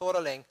balances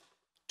totaling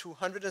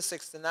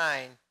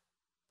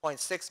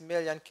 $269.6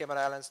 million Cayman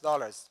Islands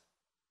dollars.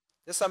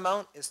 This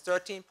amount is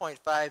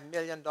 $13.5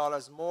 million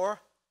more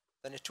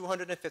than the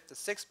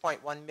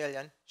 $256.1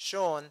 million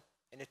shown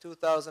in the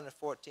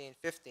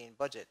 2014-15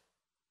 budget.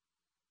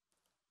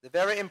 The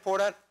very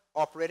important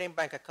operating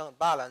bank account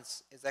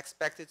balance is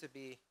expected to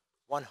be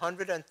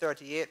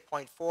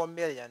 $138.4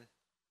 million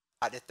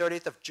at the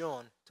 30th of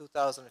June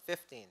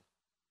 2015,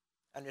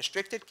 and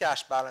restricted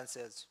cash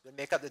balances will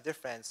make up the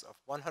difference of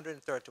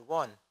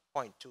 $131.2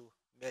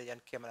 million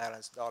Cayman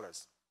Islands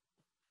dollars.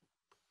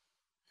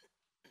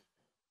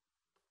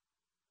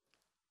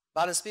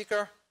 Madam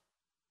Speaker,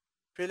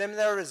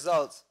 preliminary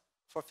results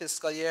for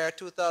fiscal year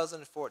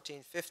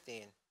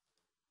 2014-15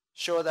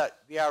 show that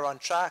we are on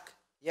track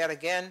yet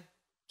again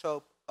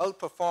to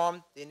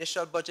outperform the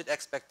initial budget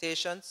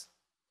expectations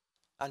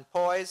and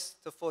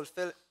poised to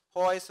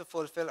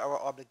fulfill our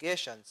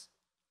obligations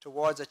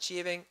towards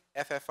achieving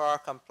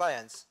FFR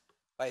compliance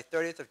by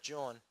 30th of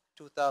June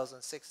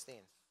 2016.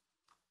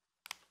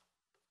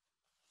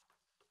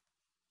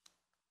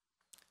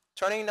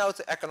 Turning now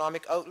to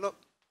economic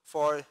outlook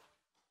for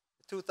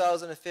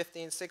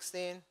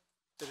 2015-16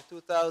 to the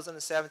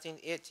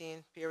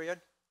 2017-18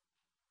 period.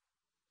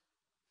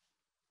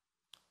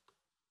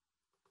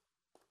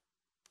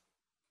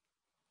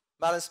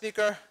 Madam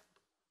Speaker,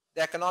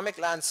 the economic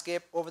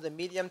landscape over the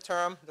medium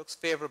term looks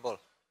favorable.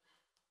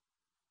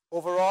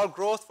 Overall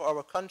growth for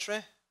our country,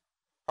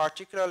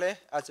 particularly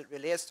as it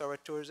relates to our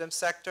tourism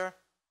sector,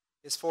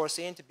 is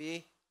foreseen to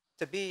be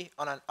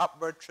on an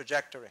upward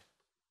trajectory.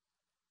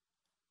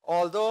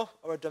 Although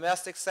our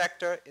domestic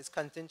sector is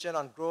contingent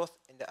on growth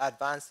in the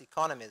advanced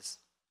economies,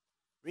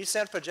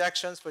 recent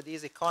projections for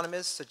these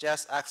economies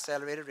suggest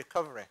accelerated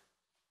recovery.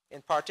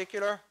 In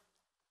particular,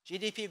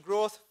 GDP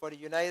growth for the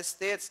United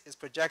States is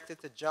projected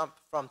to jump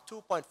from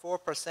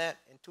 2.4%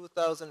 in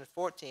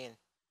 2014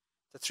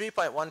 to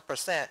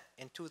 3.1%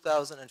 in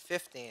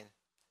 2015,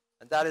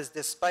 and that is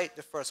despite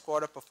the first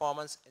quarter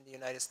performance in the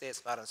United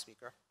States, Madam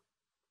Speaker.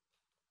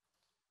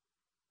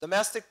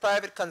 Domestic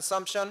private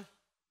consumption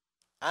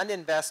and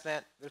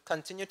investment will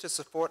continue to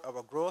support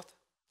our growth,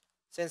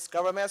 since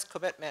government's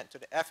commitment to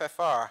the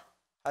FFR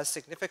has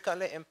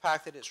significantly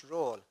impacted its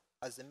role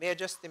as the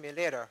major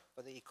stimulator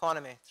for the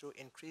economy through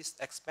increased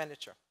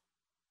expenditure.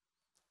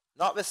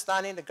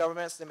 Notwithstanding the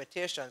government's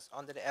limitations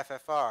under the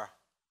FFR,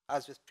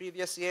 as with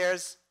previous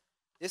years,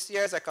 this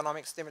year's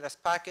economic stimulus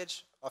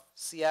package of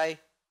CI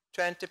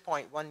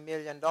 $20.1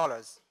 million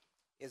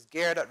is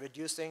geared at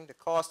reducing the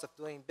cost of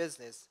doing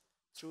business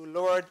through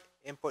lowered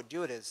import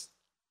duties.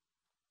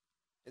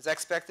 It is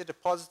expected to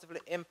positively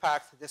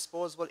impact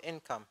disposable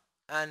income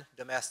and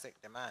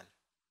domestic demand.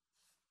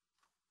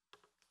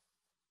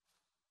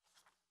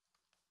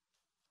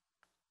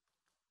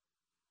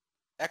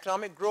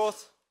 Economic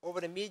growth over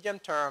the medium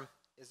term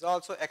is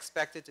also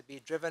expected to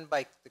be driven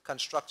by the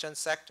construction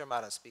sector,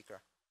 Madam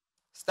Speaker,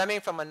 stemming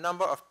from a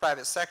number of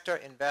private sector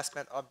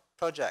investment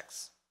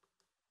projects.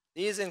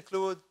 These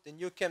include the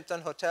new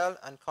Kimpton Hotel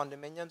and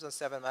condominiums on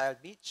 7 Mile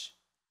Beach,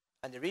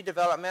 and the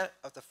redevelopment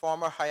of the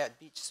former Hyatt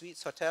Beach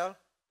Suites Hotel.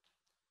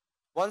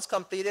 Once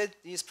completed,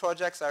 these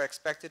projects are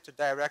expected to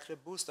directly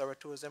boost our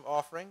tourism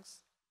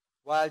offerings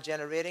while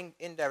generating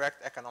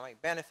indirect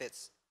economic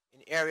benefits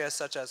in areas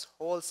such as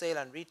wholesale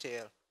and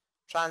retail,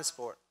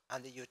 transport,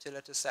 and the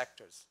utility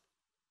sectors.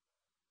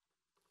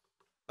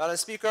 Madam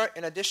Speaker,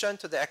 in addition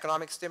to the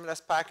economic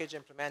stimulus package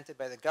implemented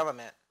by the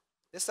government,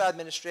 this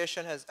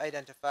administration has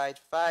identified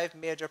 5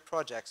 major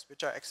projects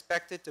which are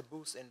expected to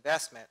boost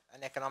investment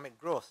and economic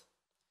growth.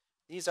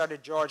 These are the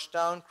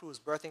Georgetown Cruise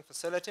Berthing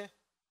Facility,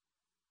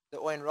 the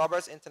Owen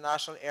Roberts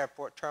International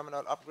Airport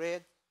Terminal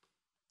upgrade,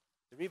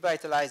 the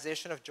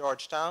revitalization of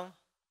Georgetown,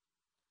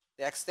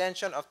 the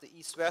extension of the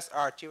East-West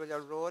Arterial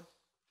Road,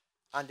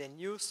 and a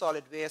new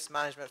solid waste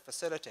management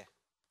facility.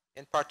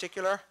 In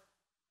particular,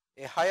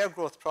 a higher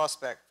growth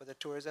prospect for the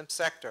tourism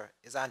sector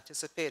is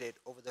anticipated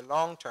over the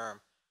long term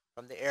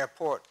from the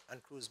airport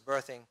and cruise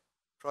berthing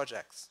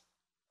projects.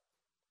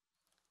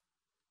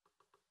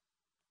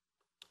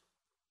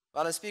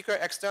 Madam Speaker,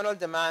 external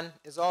demand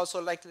is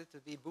also likely to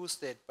be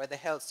boosted by the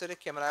Health City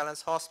Cayman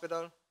Islands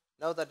Hospital,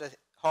 now that the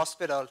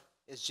hospital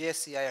is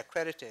JCI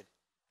accredited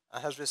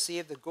and has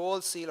received the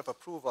gold seal of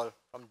approval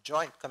from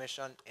Joint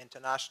Commission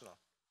International.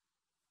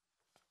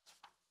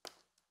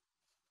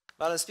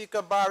 Madam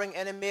Speaker, barring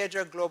any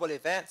major global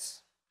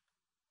events,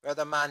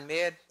 whether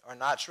man-made or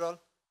natural,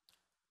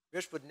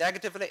 which would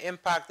negatively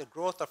impact the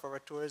growth of our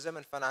tourism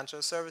and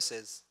financial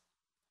services,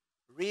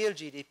 real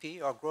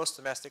GDP, or gross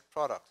domestic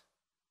product,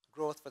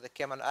 growth for the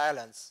Cayman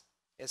Islands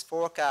is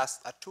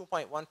forecast at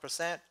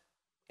 2.1%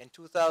 in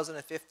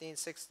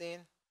 2015-16.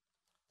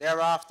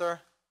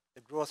 Thereafter,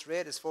 the growth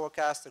rate is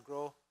forecast to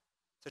grow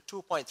to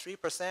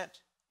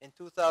 2.3% in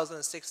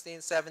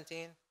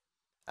 2016-17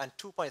 and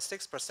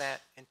 2.6%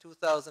 in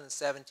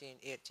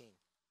 2017-18.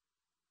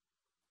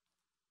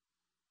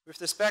 With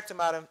respect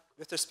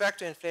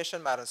to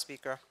inflation, Madam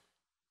Speaker,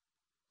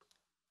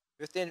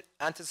 with the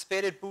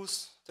anticipated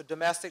boost to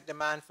domestic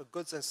demand for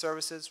goods and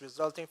services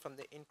resulting from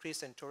the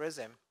increase in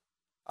tourism,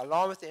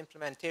 along with the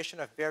implementation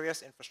of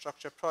various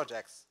infrastructure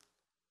projects,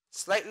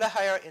 slightly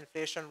higher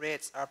inflation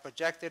rates are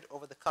projected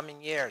over the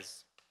coming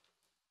years.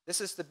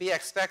 This is to be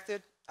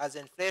expected as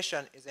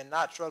inflation is a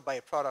natural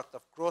byproduct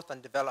of growth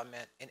and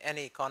development in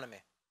any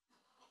economy.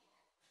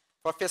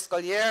 For fiscal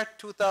year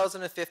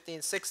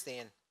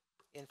 2015-16,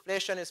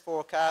 inflation is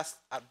forecast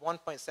at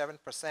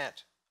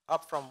 1.7%,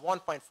 up from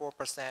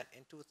 1.4%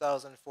 in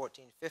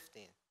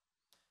 2014-15.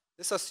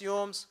 This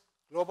assumes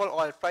global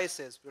oil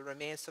prices will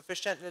remain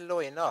sufficiently low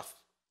enough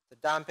to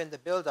dampen the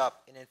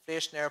buildup in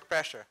inflationary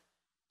pressure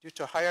due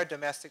to higher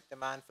domestic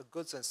demand for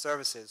goods and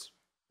services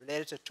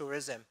related to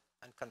tourism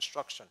and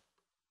construction.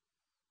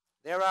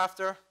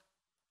 Thereafter,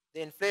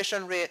 the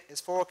inflation rate is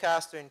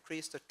forecast to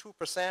increase to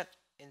 2%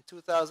 in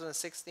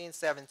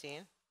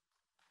 2016-17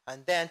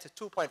 and then to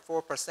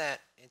 2.4%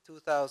 in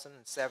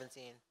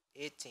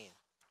 2017-18.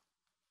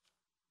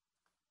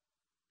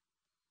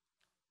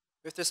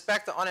 With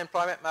respect to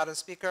unemployment, Madam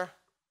Speaker,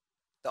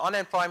 the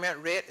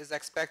unemployment rate is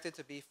expected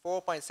to be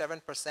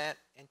 4.7%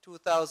 in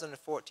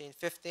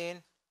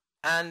 2014-15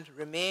 and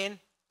remain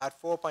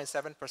at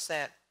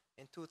 4.7%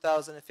 in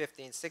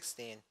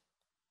 2015-16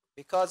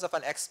 because of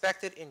an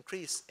expected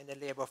increase in the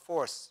labor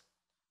force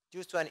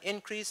due to an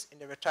increase in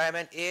the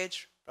retirement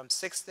age from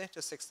 60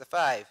 to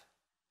 65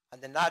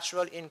 and the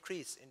natural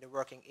increase in the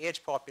working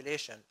age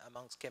population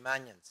amongst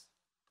Caymanians.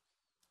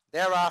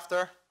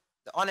 Thereafter,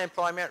 the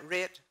unemployment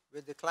rate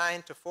will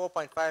decline to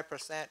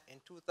 4.5%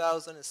 in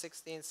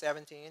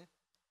 2016-17,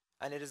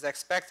 and it is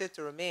expected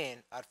to remain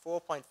at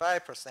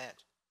 4.5%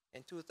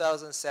 in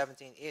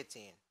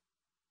 2017-18.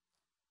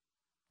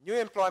 New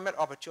employment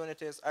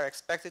opportunities are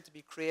expected to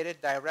be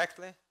created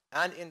directly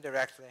and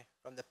indirectly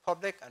from the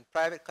public and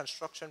private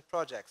construction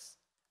projects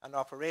and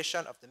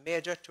operation of the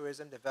major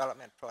tourism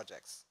development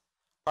projects,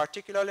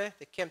 particularly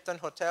the Kimpton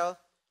Hotel,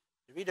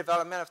 the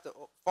redevelopment of the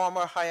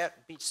former Hyatt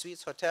Beach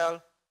Suites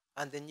Hotel,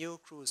 and the new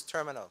cruise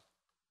terminal.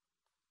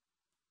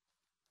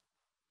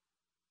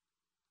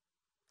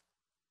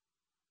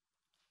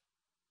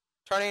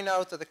 Turning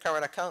now to the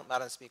current account,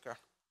 Madam Speaker.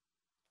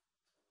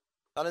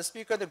 Madam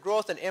Speaker, the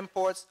growth in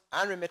imports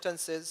and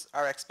remittances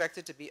are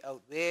expected to be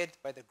outweighed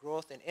by the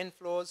growth in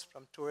inflows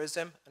from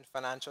tourism and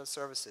financial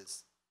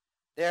services,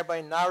 thereby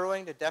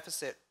narrowing the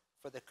deficit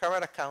for the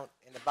current account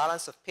in the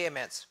balance of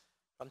payments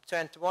from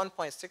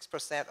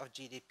 21.6% of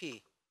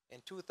GDP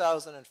in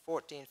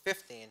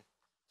 2014-15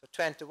 to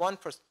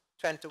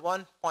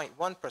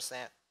 21.1%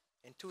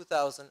 in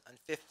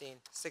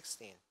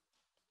 2015-16.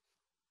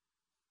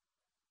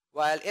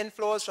 While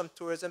inflows from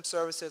tourism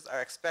services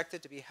are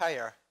expected to be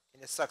higher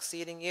in the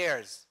succeeding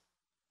years,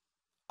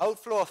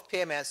 outflow of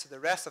payments to the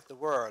rest of the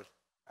world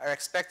are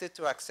expected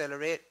to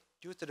accelerate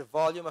due to the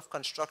volume of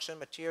construction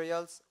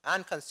materials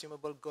and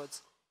consumable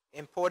goods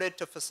imported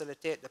to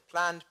facilitate the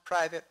planned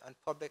private and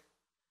public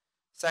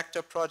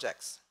sector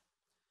projects.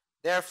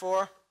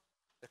 Therefore,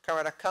 the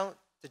current account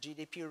to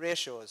GDP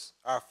ratios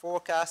are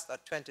forecast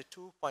at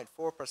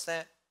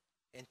 22.4%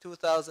 in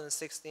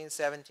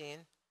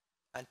 2016-17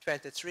 and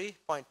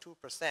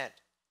 23.2%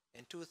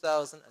 in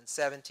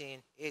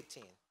 2017-18.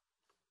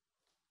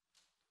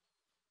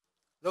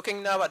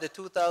 Looking now at the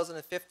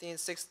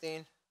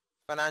 2015-16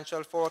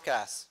 financial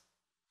forecast.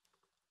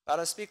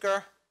 Madam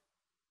Speaker,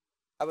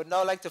 I would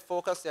now like to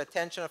focus the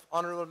attention of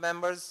honorable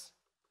members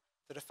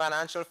to the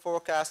financial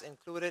forecast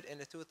included in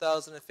the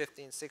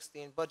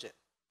 2015-16 budget.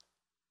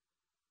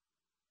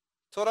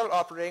 Total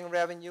operating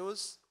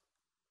revenues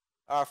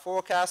are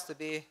forecast to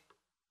be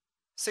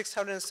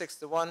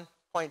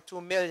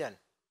 $661.2 million.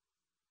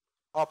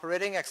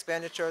 Operating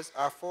expenditures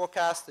are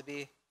forecast to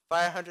be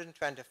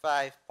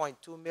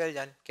 $525.2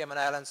 million Cayman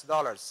Islands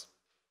dollars.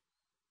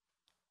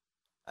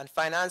 And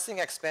financing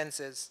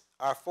expenses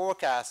are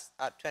forecast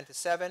at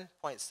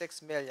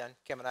 $27.6 million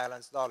Cayman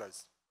Islands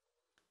dollars.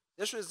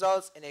 This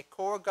results in a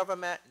core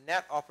government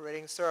net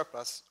operating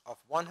surplus of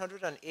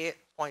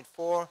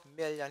 $108.4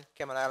 million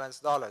Cayman Islands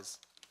dollars.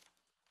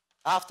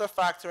 After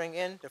factoring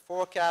in the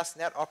forecast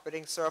net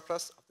operating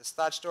surplus of the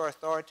statutory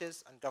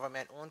authorities and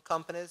government-owned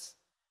companies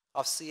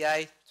of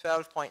CI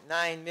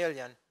 12.9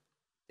 million,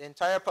 the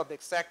entire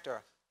public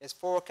sector is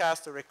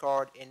forecast to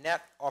record a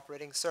net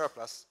operating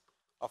surplus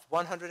of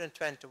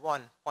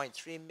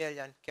 $121.3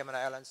 million Cayman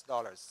Islands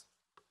dollars.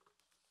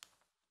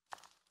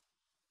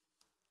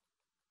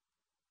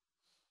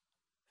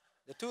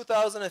 The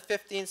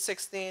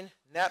 2015-16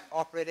 net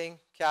operating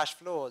cash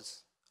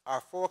flows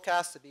are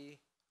forecast to be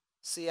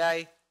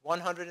CI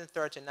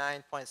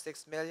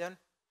 139.6 million.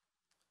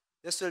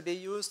 This will be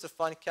used to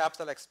fund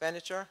capital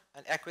expenditure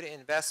and equity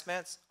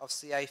investments of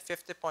CI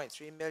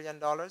 $50.3 million,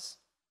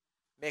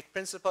 make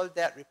principal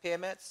debt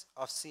repayments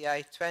of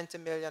CI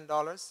 $20 million.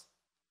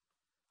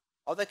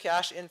 Other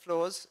cash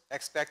inflows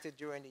expected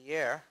during the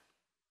year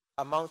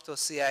amount to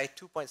CI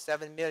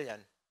 2.7 million,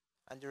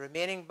 and the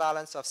remaining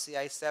balance of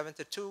CI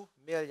 72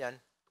 million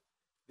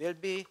will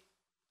be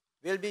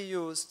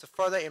used to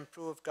further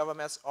improve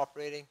government's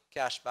operating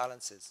cash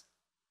balances.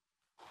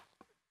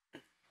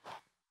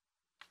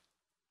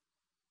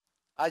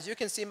 As you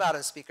can see,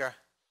 Madam Speaker,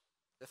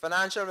 the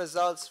financial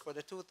results for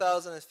the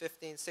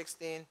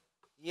 2015-16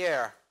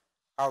 year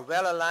are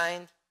well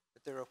aligned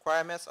with the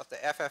requirements of the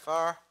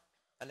FFR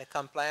and the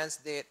compliance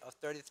date of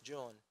 30th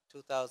June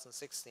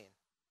 2016.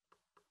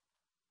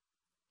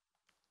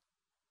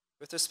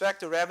 With respect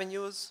to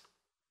revenues,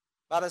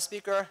 Madam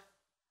Speaker,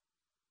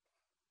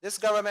 this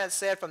government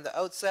said from the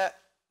outset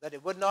that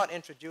it would not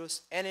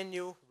introduce any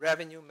new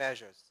revenue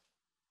measures.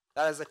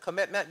 That is a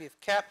commitment we've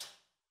kept,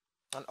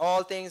 and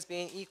all things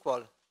being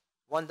equal,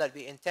 one that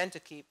we intend to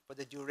keep for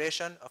the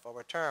duration of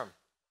our term.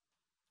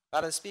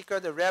 Madam Speaker,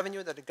 the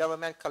revenue that the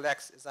government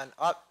collects is an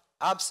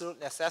absolute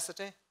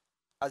necessity,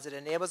 as it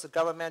enables the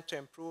government to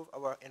improve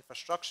our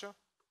infrastructure,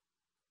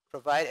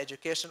 provide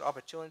educational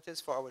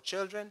opportunities for our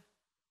children,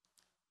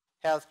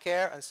 health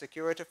care and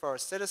security for our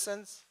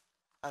citizens,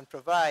 and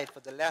provide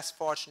for the less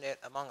fortunate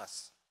among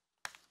us.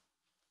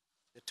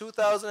 The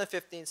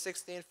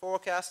 2015-16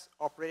 forecast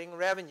operating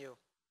revenue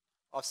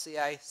of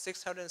CI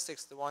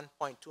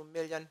 $661.2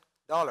 million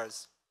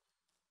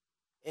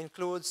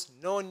includes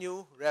no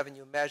new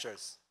revenue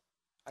measures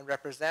and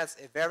represents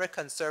a very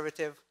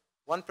conservative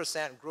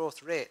 1%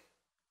 growth rate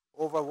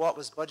over what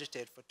was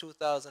budgeted for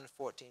 2014-15.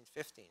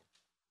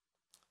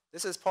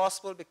 This is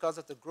possible because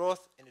of the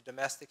growth in the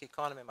domestic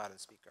economy, Madam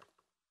Speaker.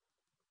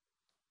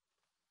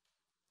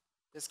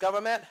 This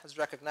government has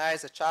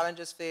recognized the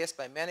challenges faced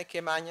by many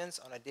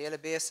Caymanians on a daily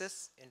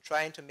basis in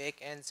trying to make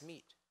ends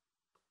meet.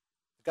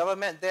 The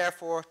government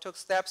therefore took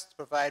steps to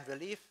provide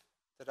relief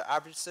to the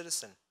average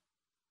citizen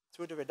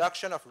through the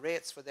reduction of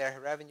rates for their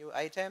revenue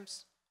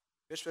items,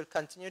 which will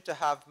continue to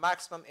have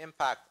maximum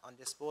impact on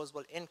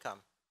disposable income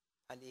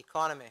and the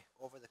economy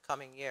over the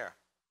coming year.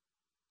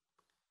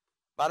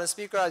 Madam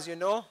Speaker, as you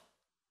know,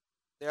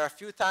 there are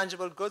few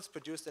tangible goods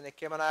produced in the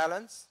Cayman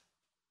Islands,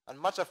 and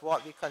much of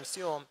what we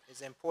consume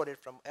is imported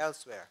from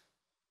elsewhere.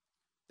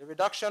 The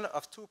reduction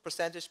of 2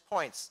 percentage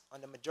points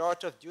on the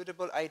majority of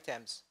dutiable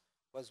items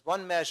was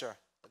one measure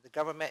that the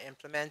government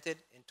implemented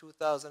in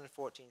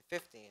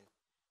 2014-15,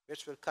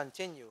 which will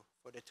continue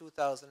for the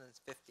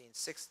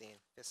 2015-16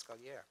 fiscal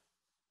year.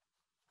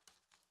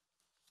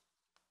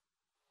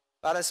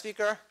 Madam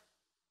Speaker,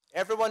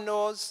 everyone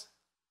knows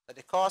that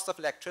the cost of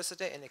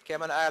electricity in the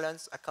Cayman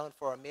Islands account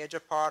for a major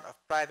part of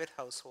private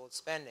household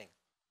spending,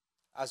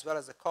 as well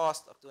as the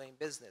cost of doing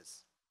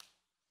business.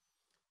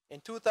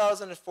 In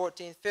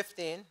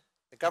 2014-15,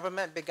 the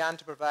government began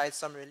to provide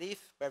some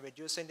relief by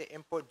reducing the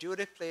import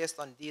duty placed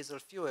on diesel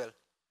fuel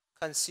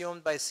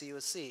consumed by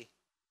CUC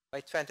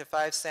by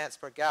 25 cents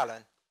per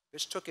gallon,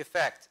 which took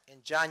effect in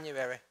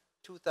January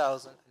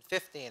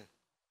 2015.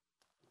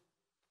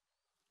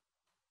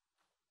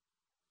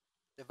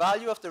 The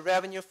value of the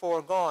revenue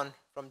foregone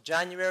from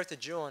January to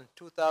June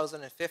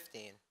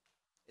 2015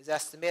 is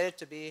estimated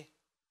to be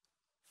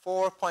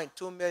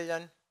 4.2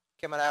 million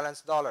Cayman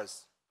Islands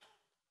dollars.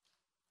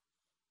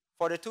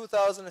 For the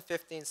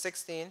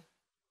 2015-16,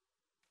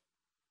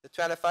 the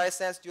 25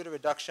 cents duty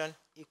reduction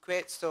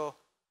equates to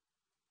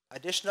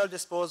additional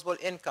disposable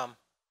income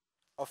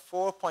of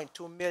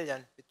 4.2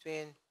 million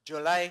between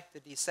July to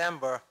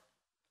December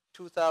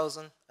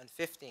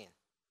 2015,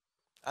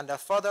 and a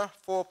further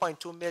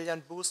 4.2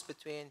 million boost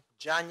between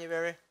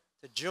January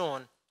to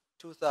June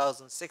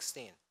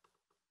 2016.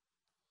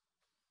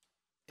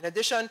 In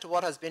addition to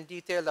what has been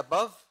detailed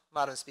above,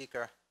 Madam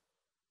Speaker,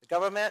 the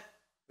government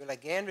will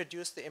again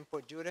reduce the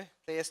import duty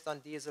placed on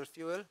diesel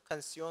fuel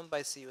consumed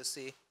by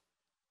CUC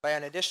by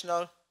an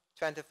additional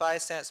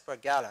 25 cents per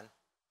gallon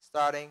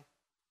starting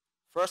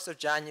 1st of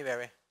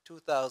January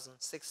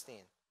 2016.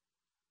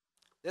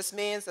 This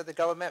means that the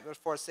government will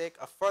forsake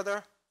a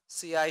further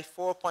CI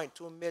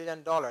 $4.2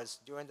 million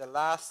during the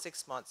last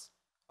 6 months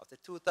of the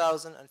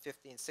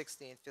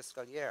 2015-16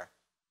 fiscal year.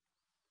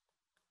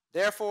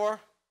 Therefore,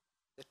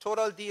 the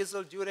total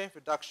diesel duty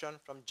reduction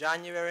from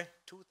January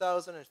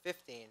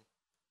 2015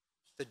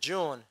 to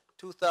June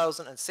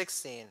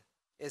 2016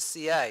 is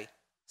CI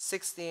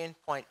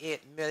 16.8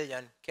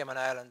 million Cayman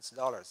Islands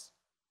dollars.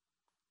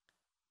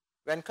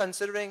 When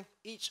considering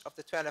each of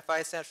the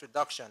 25 cents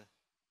reduction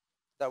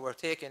that were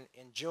taken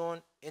in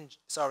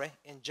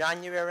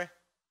January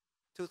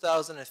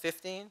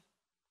 2015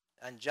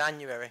 and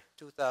January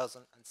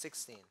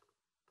 2016.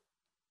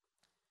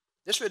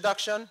 This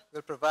reduction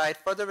will provide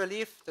further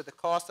relief to the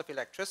cost of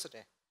electricity,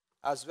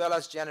 as well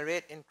as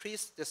generate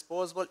increased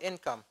disposable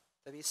income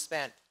to be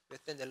spent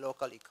within the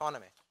local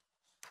economy.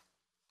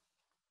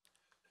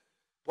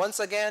 Once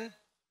again,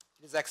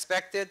 it is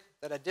expected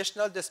that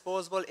additional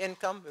disposable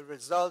income will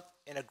result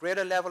in a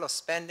greater level of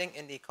spending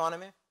in the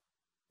economy,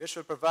 which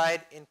will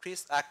provide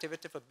increased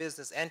activity for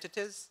business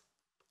entities,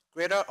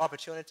 greater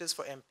opportunities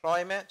for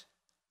employment,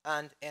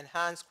 and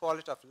enhanced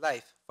quality of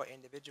life for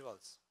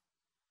individuals.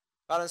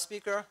 Madam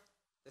Speaker,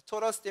 the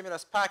total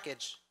stimulus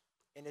package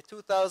in the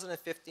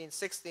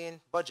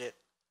 2015-16 budget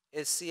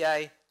is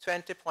CI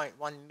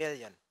 20.1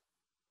 million,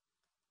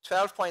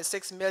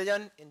 12.6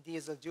 million in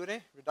diesel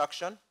duty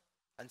reduction,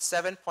 and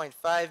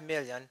 7.5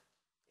 million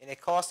in a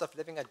cost of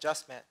living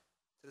adjustment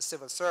to the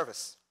civil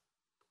service.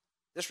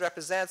 This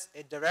represents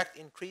a direct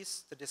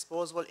increase to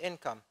disposable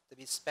income to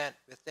be spent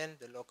within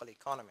the local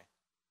economy.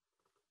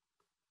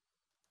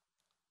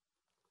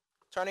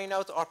 Turning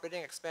now to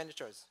operating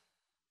expenditures.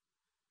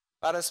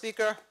 Madam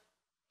Speaker,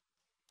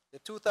 the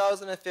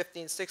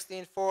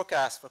 2015-16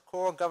 forecast for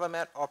core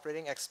government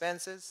operating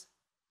expenses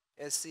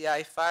is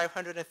CI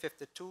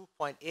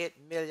 $552.8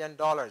 million,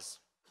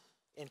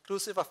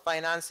 inclusive of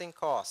financing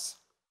costs.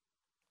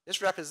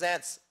 This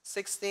represents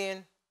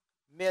 $16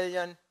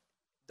 million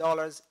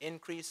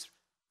increase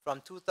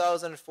from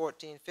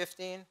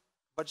 2014-15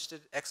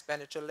 budgeted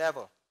expenditure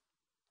level.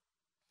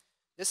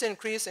 This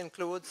increase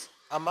includes,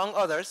 among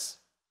others,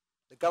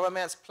 the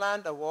government's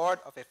planned award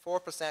of a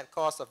 4%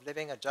 cost of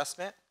living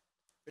adjustment,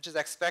 which is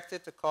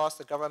expected to cost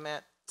the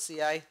government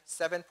CI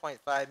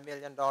 $7.5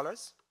 million,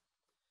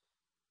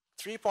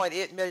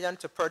 $3.8 million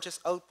to purchase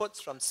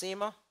outputs from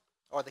SEMA,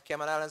 or the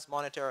Cayman Islands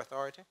Monetary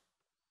Authority,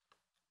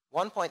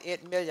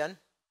 $1.8 million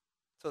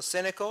to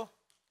Synico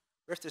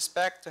with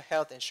respect to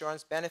health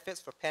insurance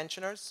benefits for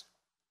pensioners,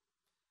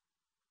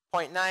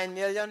 $0.9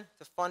 million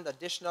to fund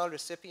additional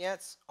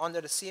recipients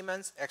under the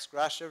Siemens ex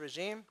gratia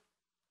regime,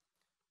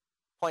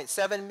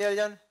 $0.7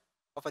 million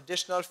of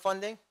additional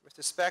funding with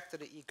respect to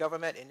the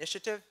e-government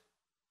initiative,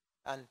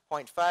 and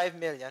 $0.5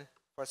 million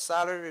for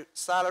salary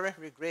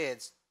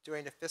regrades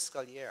during the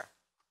fiscal year.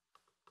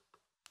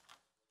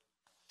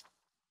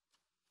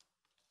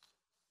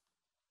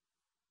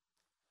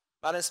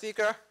 Madam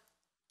Speaker,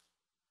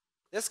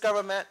 this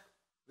government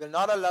will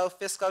not allow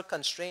fiscal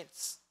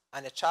constraints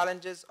and the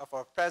challenges of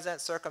our present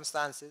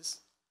circumstances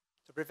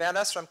to prevent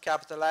us from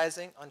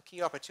capitalizing on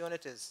key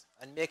opportunities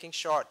and making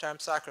short-term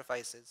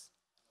sacrifices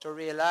to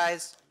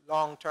realize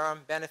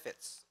long-term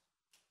benefits.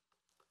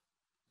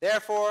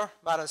 Therefore,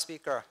 Madam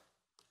Speaker,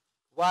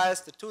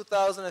 whilst the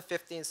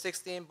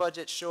 2015-16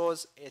 budget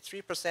shows a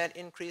 3%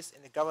 increase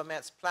in the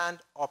government's planned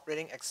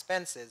operating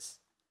expenses,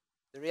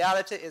 the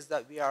reality is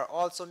that we are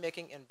also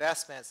making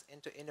investments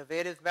into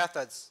innovative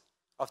methods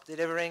of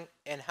delivering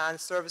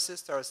enhanced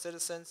services to our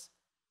citizens,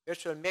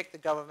 which will make the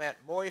government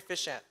more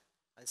efficient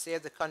and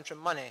save the country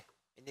money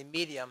in the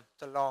medium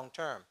to long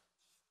term.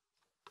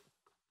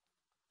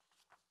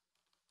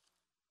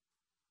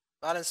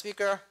 Madam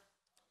Speaker,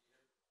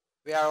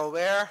 we are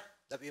aware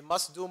that we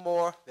must do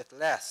more with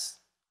less.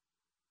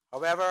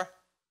 However,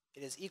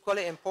 it is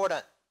equally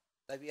important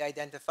that we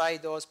identify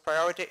those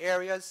priority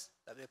areas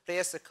that will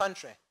place the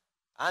country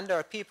and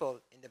our people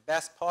in the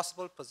best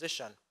possible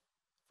position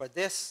for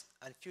this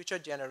and future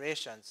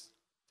generations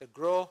to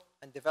grow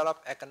and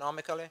develop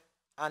economically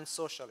and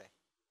socially.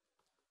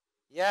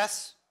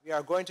 Yes, we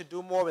are going to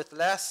do more with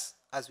less,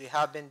 as we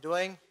have been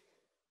doing,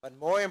 but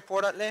more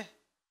importantly,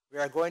 we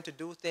are going to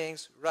do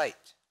things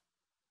right.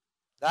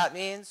 That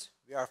means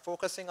we are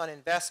focusing on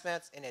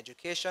investments in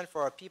education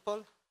for our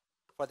people,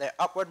 for their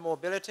upward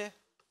mobility,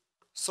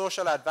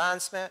 social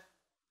advancement,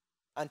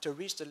 and to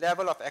reach the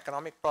level of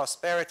economic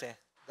prosperity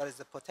that is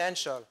the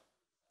potential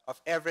of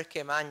every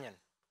Caymanian.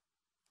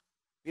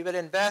 We will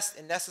invest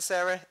in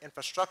necessary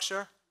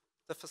infrastructure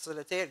to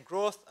facilitate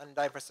growth and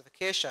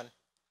diversification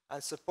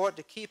and support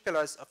the key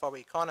pillars of our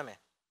economy.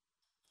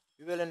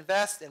 We will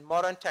invest in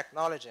modern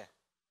technology,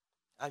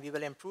 and we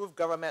will improve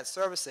government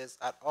services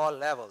at all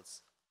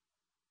levels.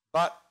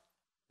 But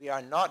we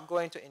are not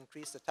going to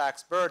increase the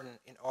tax burden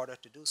in order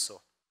to do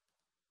so.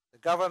 The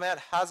government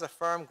has a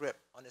firm grip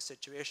on the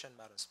situation,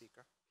 Madam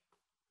Speaker.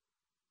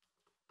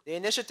 The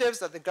initiatives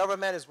that the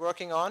government is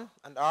working on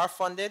and are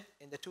funded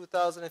in the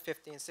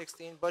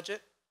 2015-16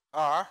 budget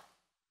are,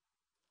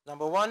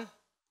 number one,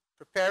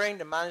 preparing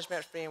the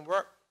management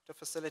framework to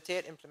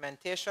facilitate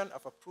implementation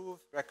of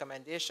approved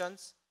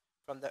recommendations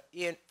from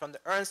the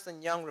Ernst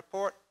 & Young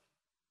report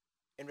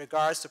in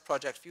regards to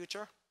Project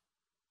Future.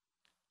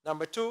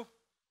 Number 2,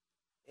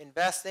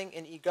 investing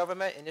in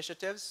e-government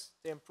initiatives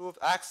to improve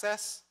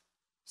access,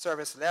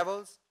 service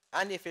levels,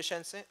 and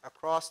efficiency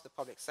across the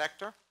public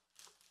sector.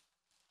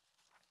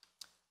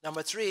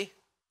 Number 3,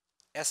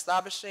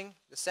 establishing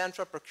the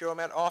Central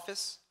Procurement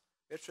Office,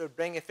 which will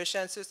bring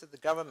efficiencies to the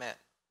government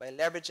by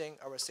leveraging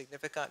our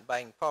significant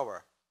buying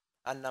power.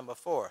 And number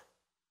 4,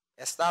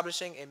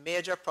 establishing a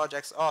Major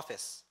Projects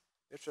Office,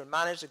 which will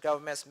manage the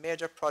government's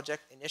major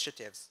project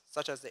initiatives,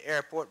 such as the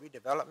airport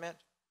redevelopment,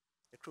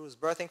 the cruise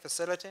berthing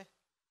facility,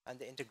 and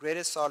the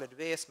integrated solid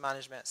waste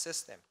management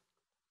system.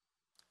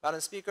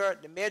 Madam Speaker,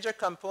 the major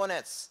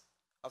components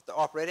of the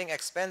operating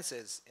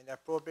expenses in the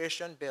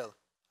appropriation bill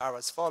are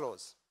as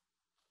follows.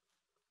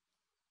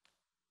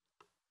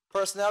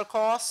 Personnel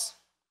costs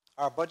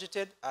are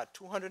budgeted at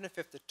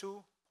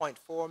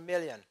 $252.4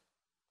 million,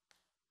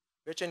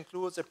 which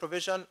includes a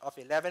provision of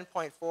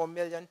 $11.4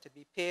 million to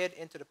be paid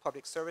into the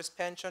Public Service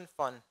Pension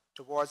Fund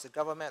towards the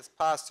government's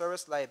past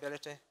service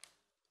liability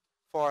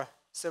for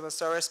civil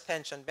service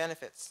pension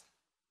benefits.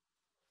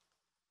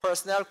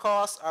 Personnel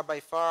costs are by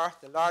far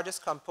the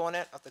largest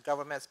component of the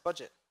government's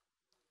budget.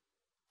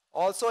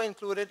 Also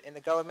included in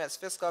the government's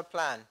fiscal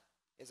plan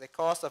is a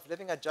cost of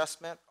living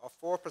adjustment of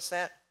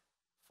 4%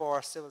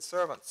 for civil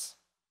servants.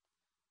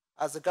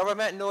 As the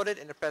government noted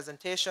in the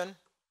presentation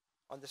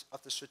of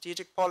the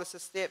strategic policy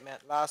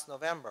statement last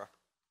November,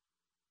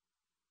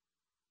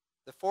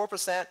 the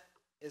 4%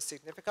 is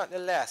significantly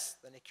less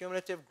than the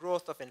cumulative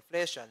growth of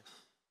inflation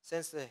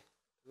since the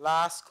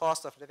last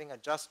cost of living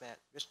adjustment,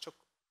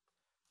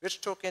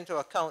 which took into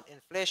account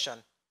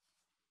inflation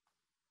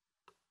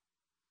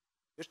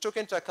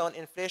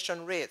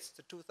rates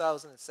to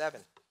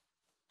 2007.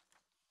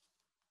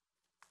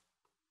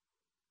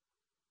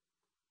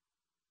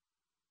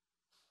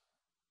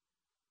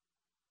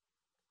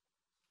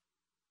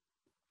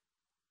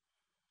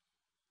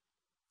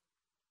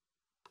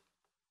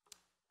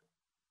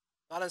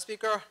 Madam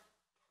Speaker,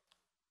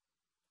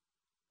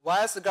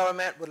 whilst the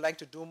government would like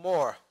to do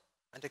more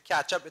and to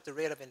catch up with the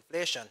rate of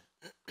inflation,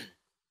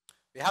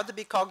 we have to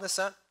be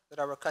cognizant that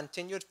our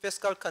continued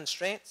fiscal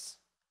constraints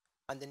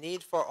and the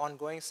need for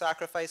ongoing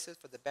sacrifices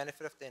for the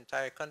benefit of the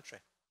entire country.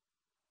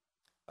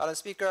 Madam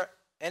Speaker,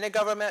 any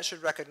government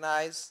should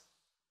recognize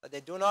that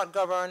they do not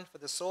govern for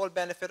the sole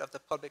benefit of the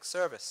public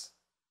service.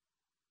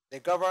 They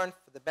govern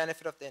for the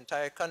benefit of the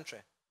entire country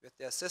with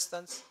the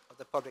assistance of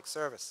the public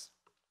service.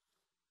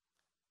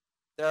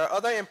 There are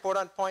other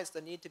important points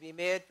that need to be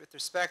made with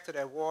respect to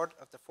the award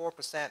of the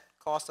 4%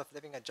 cost of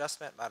living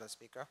adjustment, Madam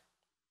Speaker.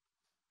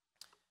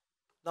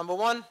 Number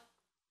 1,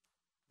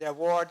 the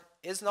award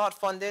is not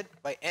funded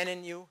by any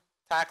new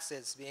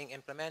taxes being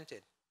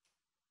implemented.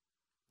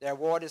 The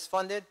award is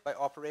funded by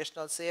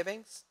operational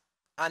savings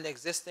and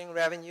existing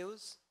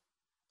revenues,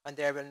 and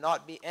there will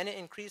not be any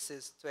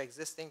increases to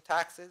existing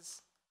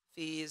taxes,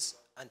 fees,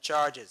 and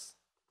charges.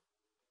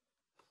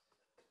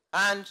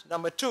 And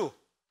number 2,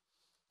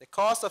 the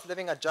cost of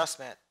living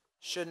adjustment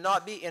should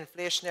not be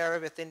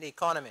inflationary within the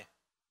economy,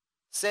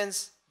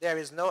 since there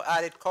is no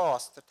added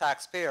cost to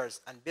taxpayers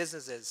and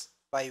businesses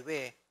by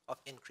way of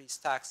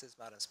increased taxes,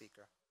 Madam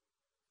Speaker.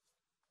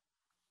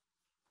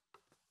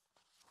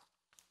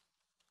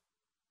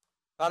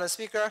 Madam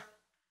Speaker,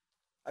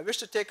 I wish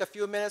to take a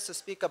few minutes to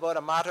speak about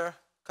a matter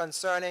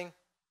concerning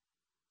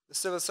the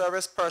civil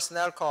service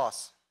personnel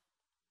costs,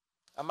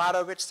 a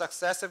matter which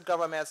successive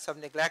governments have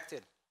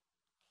neglected.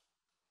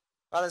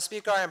 Madam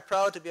Speaker, I am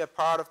proud to be a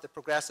part of the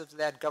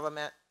progressive-led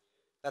government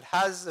that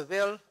has the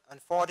will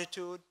and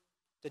fortitude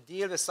to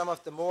deal with some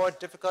of the more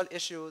difficult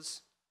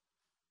issues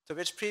to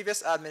which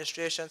previous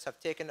administrations have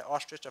taken the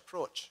ostrich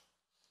approach.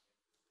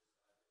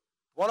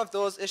 One of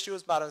those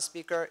issues, Madam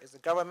Speaker, is the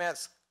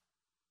government's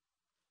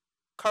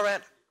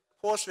current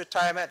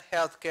post-retirement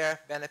health care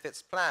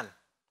benefits plan.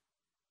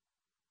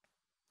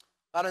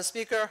 Madam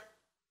Speaker,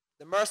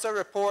 the Mercer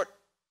report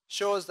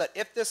shows that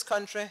if this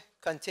country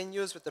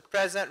continues with the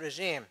present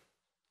regime,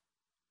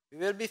 we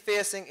will be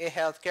facing a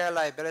health care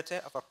liability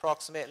of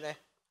approximately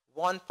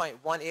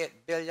 1.18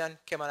 billion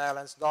Cayman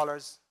Islands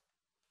dollars.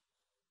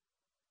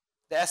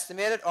 The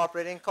estimated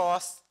operating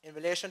costs in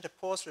relation to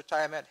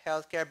post-retirement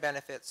health care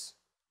benefits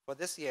for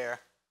this year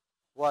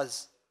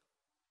was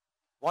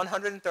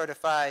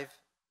 135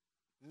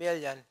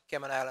 million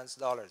Cayman Islands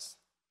dollars.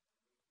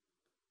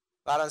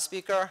 Madam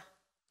Speaker,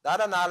 that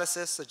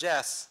analysis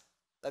suggests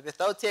that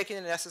without taking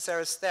the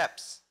necessary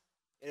steps,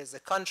 it is the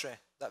country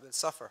that will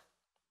suffer.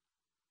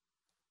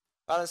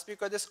 Madam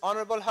Speaker, this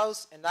Honorable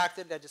House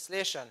enacted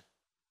legislation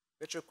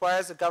which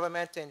requires the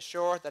government to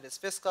ensure that its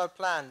fiscal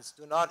plans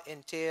do not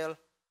entail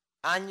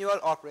annual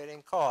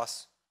operating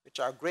costs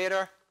which are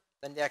greater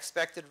than the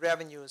expected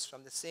revenues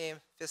from the same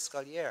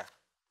fiscal year.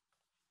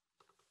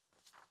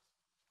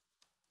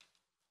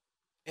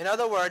 In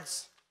other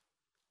words,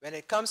 when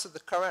it comes to the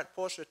current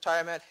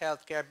post-retirement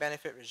health care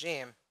benefit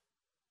regime,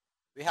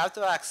 we have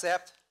to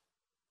accept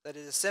that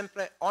it is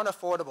simply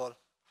unaffordable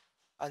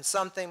and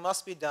something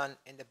must be done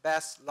in the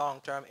best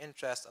long-term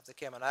interest of the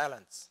Cayman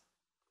Islands.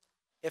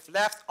 If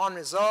left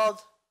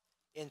unresolved,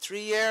 in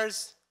 3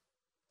 years,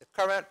 the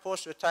current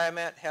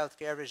post-retirement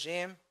healthcare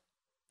regime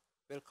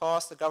will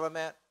cost the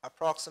government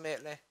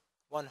approximately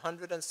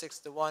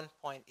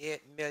 161.8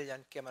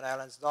 million Cayman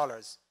Islands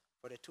dollars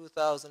for the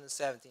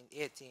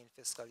 2017-18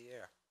 fiscal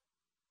year.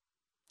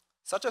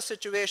 Such a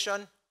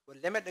situation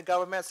would limit the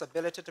government's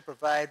ability to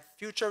provide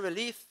future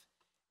relief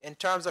in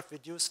terms of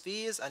reduced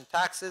fees and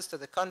taxes to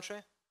the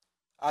country,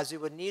 as we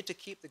would need to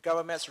keep the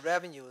government's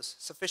revenues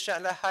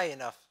sufficiently high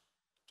enough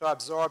to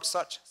absorb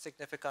such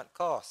significant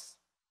costs,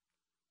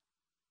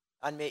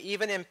 and may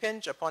even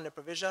impinge upon the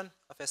provision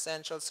of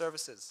essential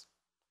services.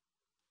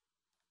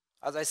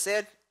 As I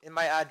said in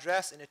my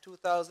address in the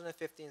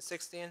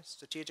 2015-16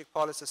 Strategic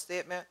Policy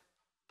Statement,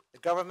 the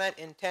government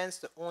intends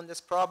to own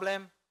this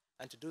problem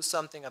and to do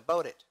something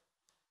about it.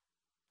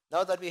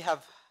 Now that we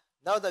have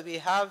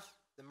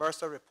the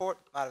Mercer report,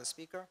 Madam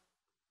Speaker,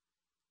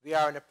 we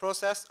are in the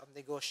process of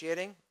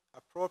negotiating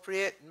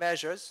appropriate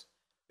measures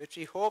which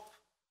we hope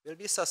will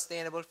be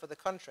sustainable for the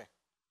country.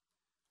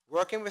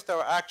 Working with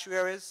our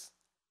actuaries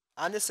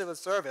and the civil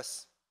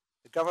service,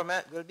 the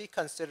government will be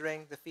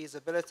considering the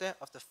feasibility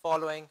of the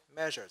following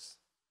measures.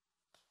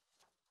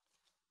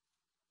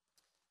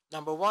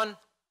 Number one,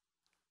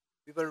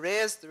 we will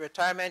raise the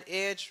retirement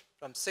age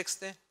from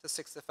 60 to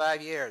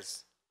 65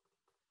 years.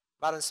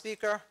 Madam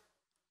Speaker,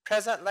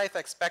 present life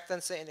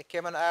expectancy in the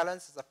Cayman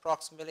Islands is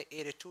approximately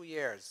 82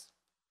 years.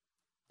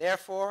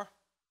 Therefore,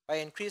 by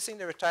increasing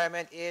the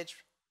retirement age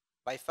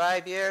by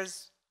 5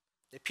 years,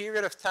 the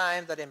period of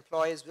time that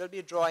employees will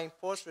be drawing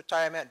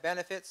post-retirement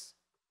benefits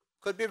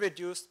could be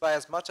reduced by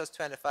as much as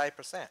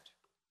 25%.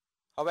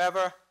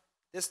 However,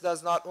 this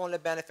does not only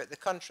benefit the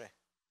country,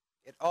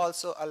 it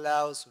also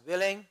allows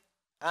willing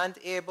and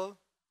able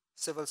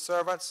civil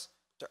servants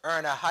to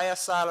earn a higher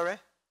salary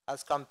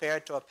as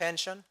compared to a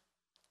pension,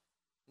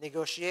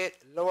 negotiate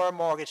lower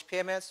mortgage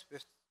payments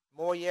with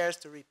more years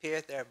to repay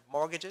their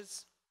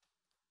mortgages,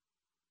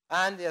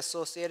 and the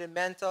associated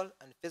mental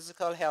and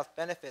physical health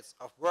benefits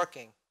of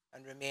working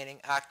and remaining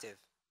active.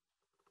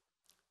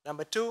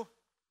 Number two,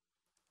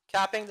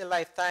 capping the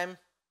lifetime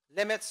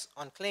limits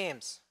on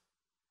claims.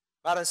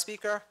 Madam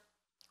Speaker,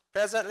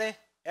 presently,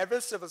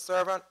 every civil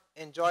servant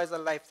enjoys a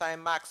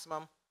lifetime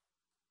maximum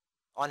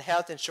on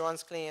health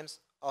insurance claims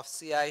of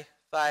CI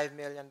 $5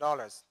 million.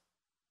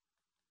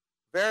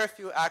 Very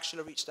few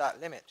actually reach that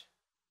limit,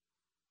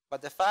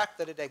 but the fact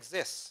that it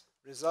exists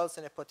results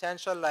in a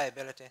potential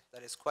liability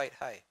that is quite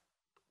high.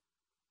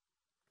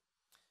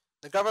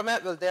 The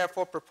government will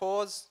therefore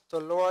propose to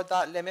lower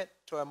that limit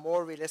to a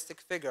more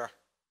realistic figure,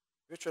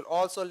 which will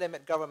also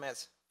limit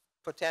government's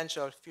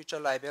potential future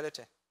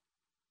liability.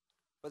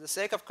 For the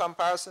sake of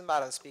comparison,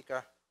 Madam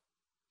Speaker,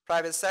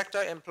 private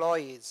sector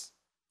employees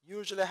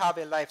usually have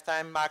a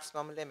lifetime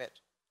maximum limit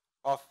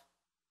of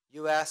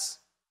 $2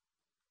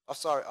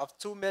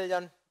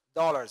 million,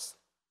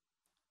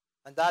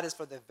 and that is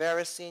for the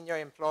very senior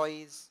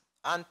employees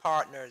and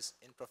partners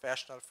in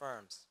professional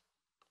firms.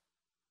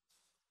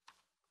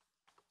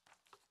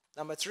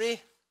 Number three,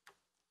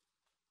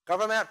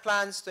 government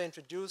plans to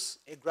introduce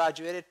a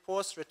graduated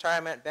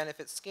post-retirement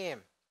benefit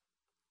scheme.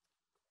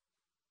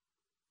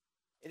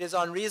 It is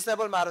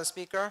unreasonable, Madam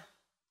Speaker,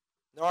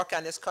 nor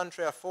can this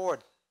country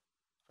afford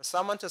for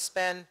someone to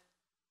spend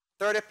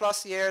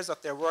 30+ years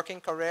of their working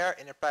career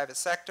in the private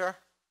sector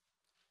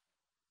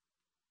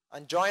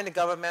and join the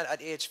government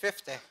at age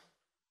 50,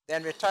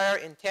 then retire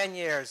in 10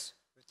 years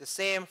with the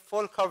same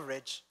full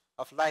coverage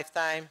of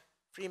lifetime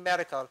free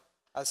medical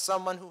as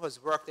someone who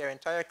has worked their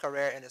entire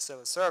career in the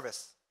civil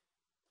service.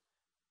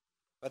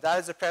 But that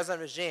is the present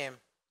regime,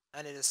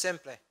 and it is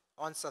simply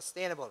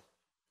unsustainable.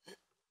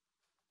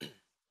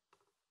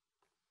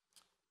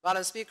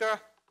 Madam Speaker,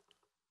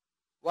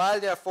 while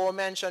the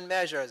aforementioned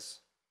measures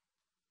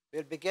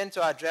will begin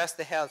to address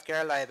the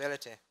healthcare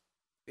liability,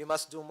 we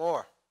must do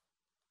more.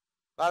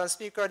 Madam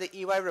Speaker, the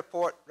EY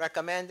report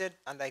recommended,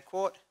 and I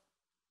quote,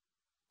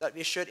 that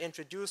we should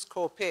introduce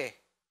co-pay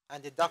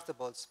and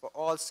deductibles for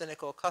all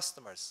Cineco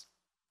customers.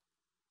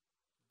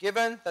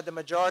 Given that the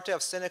majority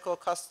of Cineco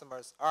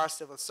customers are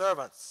civil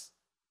servants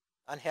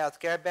and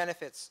healthcare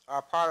benefits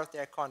are part of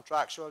their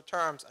contractual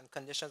terms and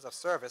conditions of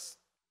service,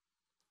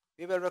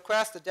 we will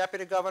request the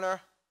Deputy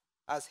Governor,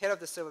 as head of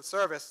the Civil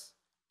Service,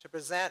 to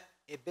present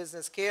a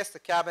business case to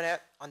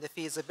Cabinet on the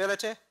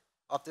feasibility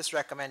of this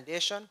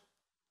recommendation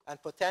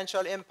and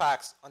potential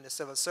impacts on the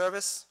civil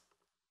service,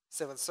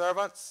 civil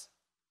servants,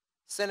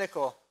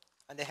 Cineco,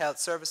 and the Health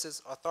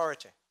Services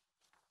Authority.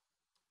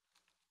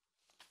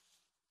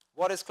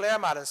 What is clear,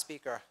 Madam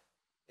Speaker,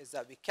 is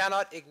that we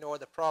cannot ignore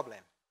the problem,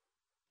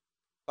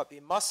 but we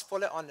must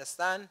fully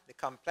understand the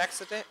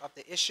complexity of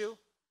the issue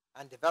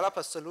and develop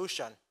a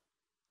solution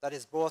that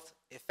is both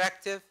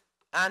effective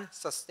and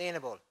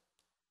sustainable.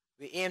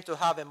 We aim to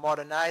have a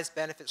modernized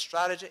benefit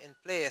strategy in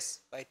place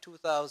by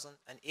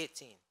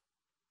 2018.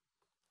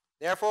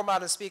 Therefore,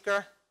 Madam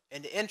Speaker,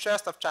 in the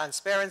interest of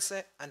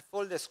transparency and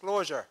full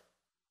disclosure,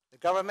 The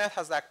government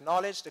has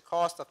acknowledged the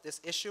cost of this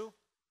issue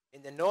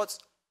in the notes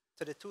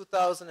to the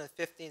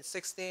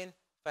 2015-16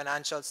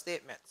 financial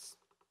statements.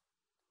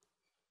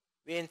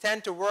 We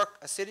intend to work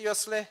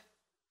assiduously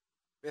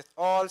with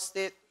all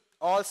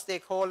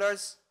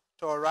stakeholders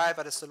to arrive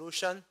at a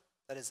solution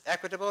that is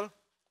equitable,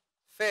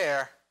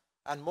 fair,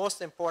 and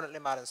most importantly,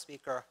 Madam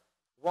Speaker,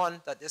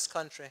 one that this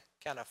country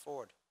can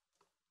afford.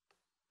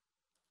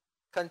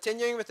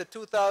 Continuing with the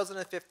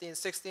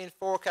 2015-16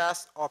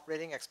 forecast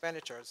operating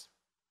expenditures,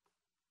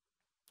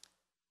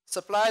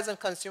 supplies and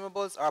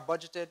consumables are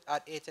budgeted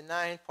at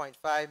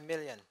 $89.5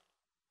 million.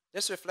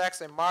 This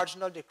reflects a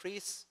marginal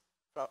decrease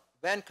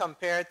when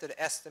compared to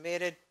the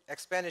estimated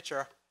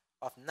expenditure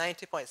of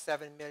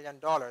 $90.7 million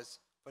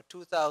for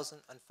 2014-15.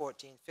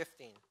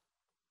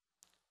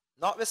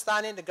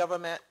 Notwithstanding, the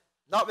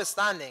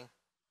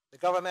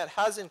government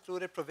has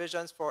included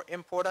provisions for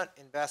important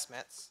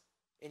investments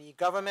in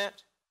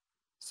e-government,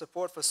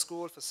 support for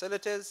school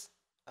facilities,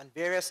 and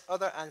various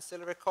other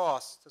ancillary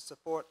costs to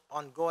support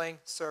ongoing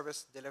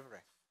service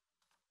delivery.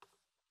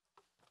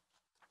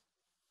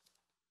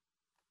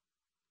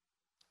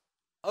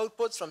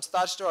 Outputs from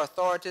statutory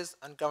authorities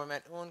and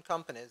government-owned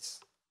companies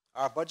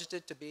are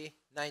budgeted to be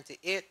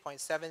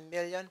 $98.7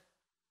 million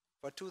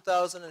for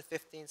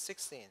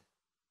 2015-16.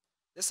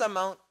 This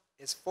amount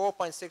is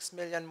 $4.6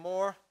 million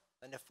more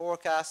than the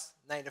forecast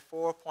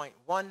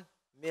 $94.1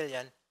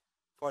 million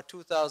for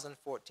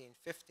 2014-15.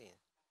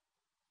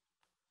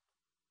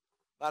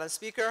 Madam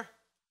Speaker,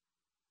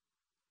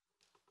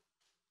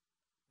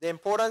 the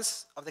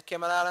importance of the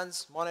Cayman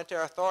Islands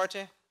Monetary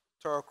Authority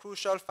to our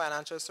crucial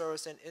financial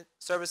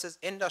services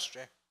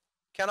industry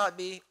cannot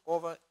be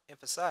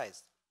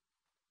overemphasized.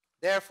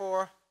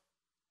 Therefore,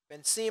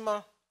 when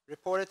CEMA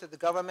reported to the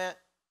government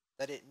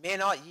that it may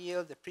not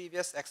yield the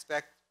previously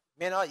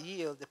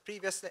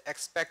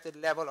expected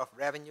level of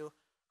revenue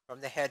from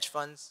the hedge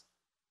funds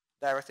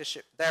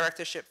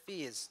directorship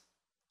fees,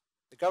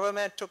 the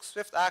government took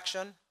swift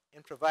action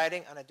in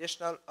providing an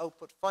additional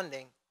output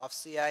funding of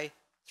CI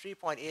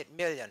 $3.8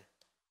 million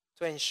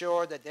to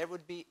ensure that there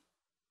would be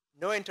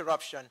no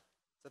interruption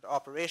to the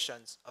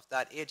operations of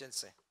that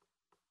agency.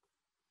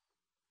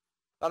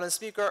 Madam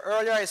Speaker,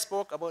 earlier I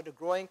spoke about the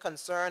growing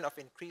concern of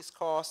increased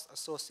costs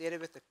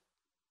associated with the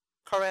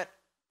current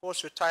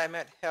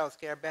post-retirement health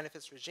care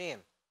benefits regime.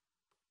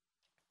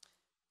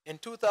 In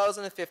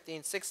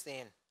 2015-16,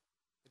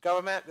 the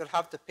government will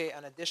have to pay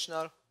an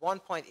additional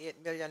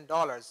 $1.8 million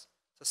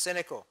to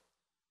Cineco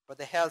for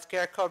the health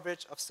care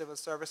coverage of civil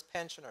service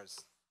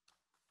pensioners.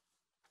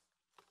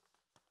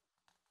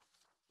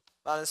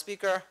 Madam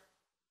Speaker,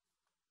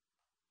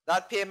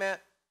 that payment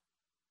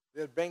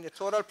will bring the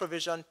total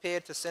provision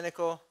paid to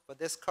Cineco for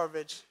this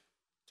coverage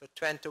to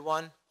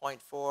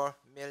 $21.4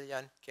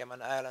 million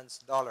Cayman Islands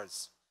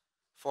dollars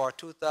for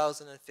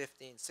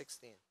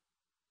 2015-16.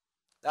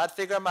 That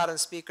figure, Madam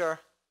Speaker,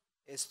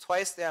 is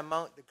twice the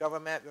amount the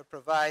government will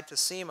provide to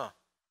CEMA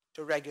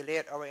to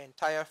regulate our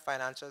entire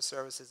financial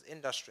services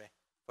industry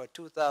for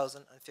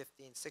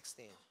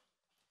 2015-16.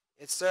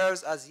 It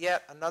serves as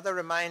yet another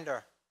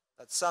reminder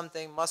that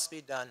something must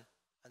be done,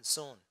 and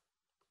soon.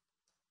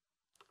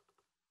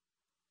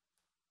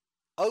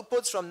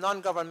 Outputs from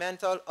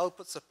non-governmental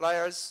output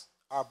suppliers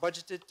are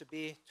budgeted to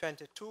be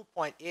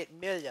 $22.8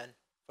 million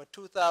for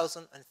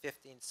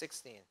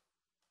 2015-16.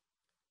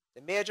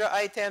 The major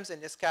items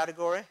in this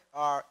category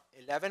are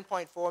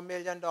 $11.4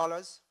 million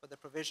for the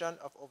provision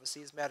of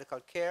overseas medical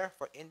care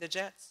for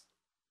indigents,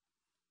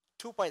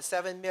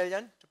 $2.7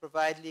 million to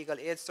provide legal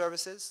aid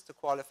services to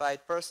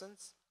qualified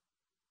persons,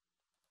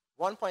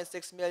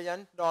 $1.6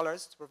 million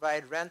to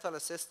provide rental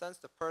assistance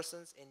to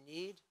persons in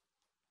need,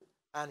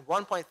 and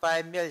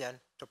 $1.5 million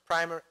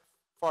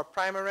for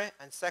primary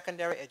and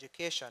secondary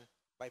education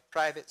by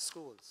private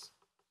schools.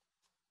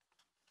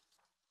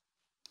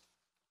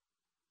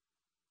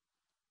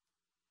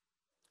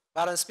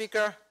 Madam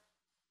Speaker,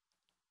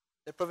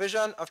 the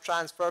provision of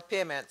transfer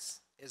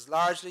payments is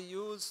largely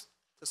used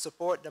to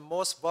support the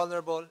most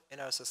vulnerable in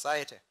our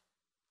society.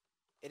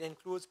 It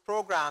includes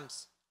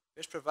programs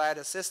which provide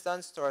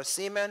assistance to our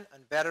seamen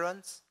and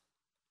veterans,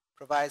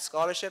 provide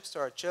scholarships to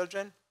our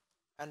children,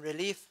 and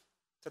relief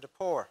to the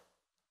poor.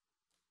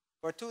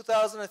 For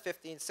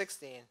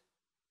 2015-16,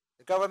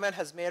 the government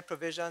has made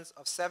provisions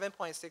of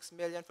 $7.6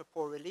 million for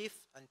poor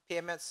relief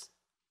payments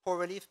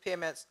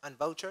and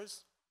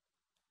vouchers,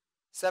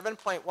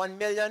 $7.1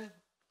 million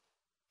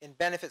in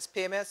benefits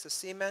payments to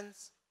seamen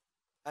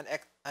and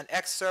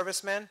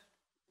ex-servicemen,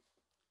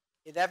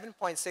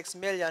 $11.6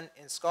 million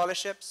in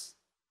scholarships,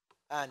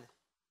 and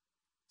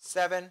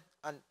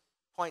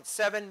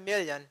 $7.7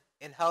 million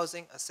in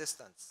housing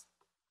assistance.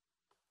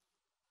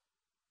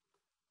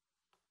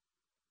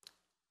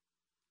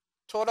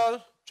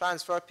 Total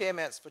transfer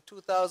payments for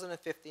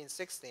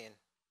 2015-16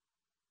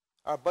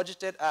 are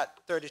budgeted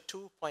at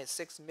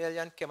 $32.6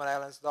 million Cayman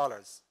Islands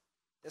dollars.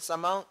 This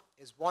amount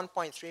is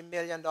 $1.3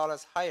 million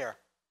higher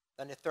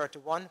than the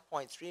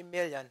 $31.3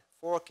 million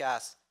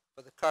forecast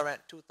for the current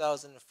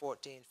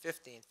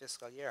 2014-15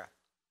 fiscal year.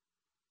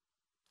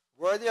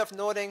 Worthy of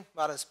noting,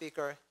 Madam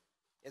Speaker,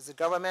 is the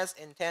government's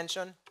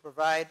intention to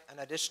provide an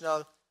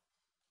additional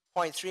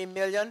 $0.3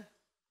 million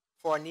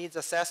for needs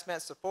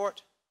assessment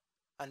support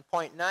and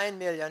 $0.9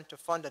 million to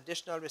fund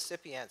additional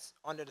recipients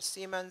under the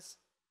Siemens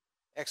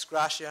ex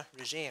gratia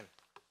regime.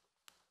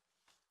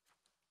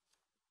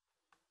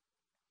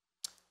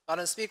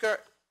 Madam Speaker,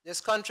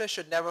 this country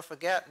should never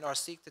forget nor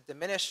seek to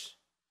diminish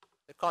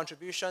the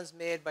contributions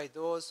made by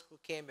those who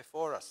came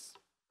before us,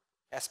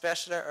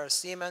 especially our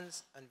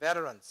Siemens and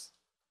veterans,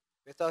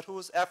 without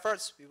whose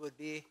efforts we would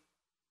be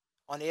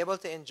unable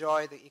to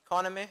enjoy the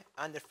economy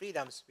and the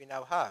freedoms we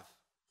now have.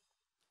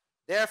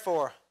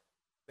 Therefore,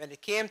 when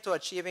it came to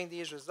achieving the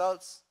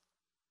results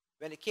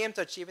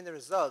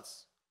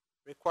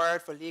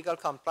required for legal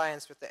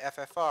compliance with the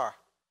FFR,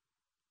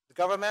 the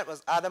government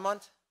was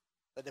adamant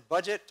that the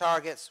budget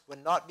targets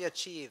would not be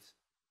achieved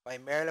by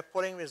merely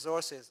pulling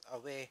resources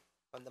away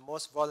from the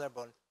most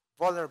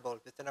vulnerable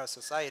within our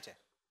society.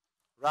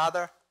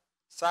 Rather,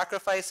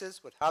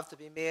 sacrifices would have to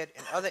be made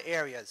in other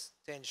areas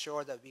to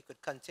ensure that we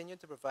could continue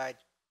to provide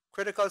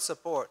critical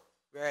support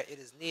where it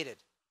is needed.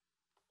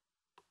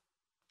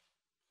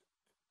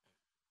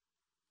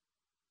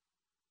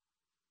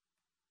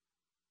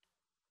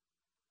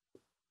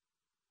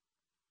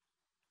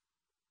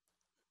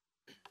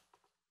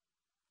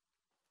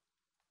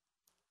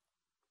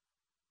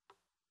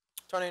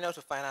 Turning now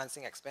to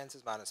financing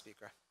expenses, Madam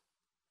Speaker.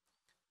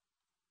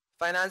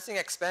 Financing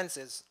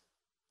expenses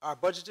are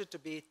budgeted to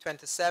be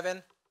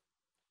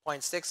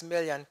 27.6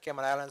 million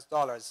Cayman Islands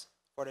dollars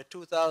for the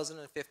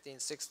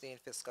 2015-16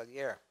 fiscal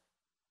year.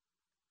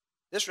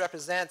 This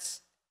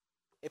represents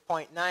a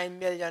 0.9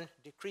 million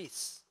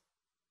decrease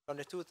from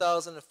the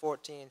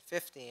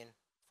 2014-15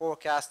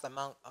 forecast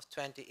amount of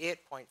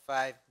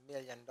 $28.5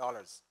 million.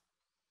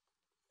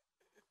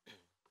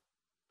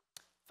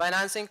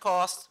 Financing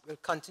costs will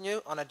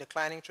continue on a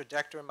declining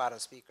trajectory, Madam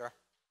Speaker,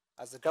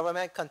 as the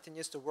government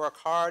continues to work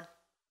hard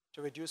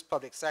to reduce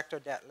public sector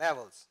debt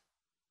levels.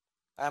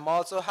 I am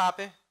also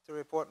happy to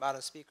report,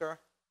 Madam Speaker,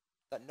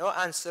 that no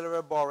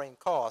ancillary borrowing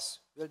costs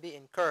will be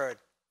incurred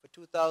for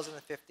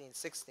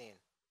 2015-16,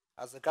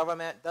 as the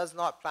government does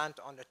not plan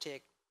to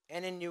undertake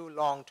any new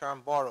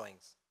long-term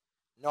borrowings,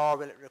 nor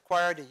will it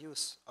require the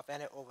use of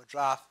any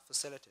overdraft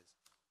facilities.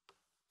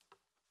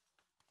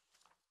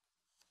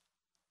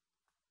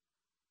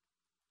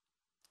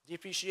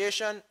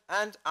 Depreciation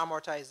and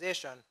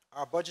amortization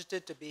are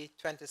budgeted to be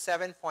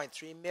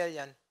 $27.3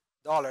 million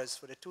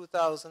for the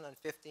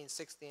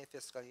 2015-16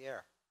 fiscal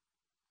year.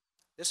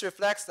 This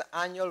reflects the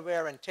annual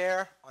wear and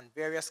tear on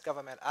various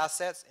government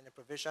assets in the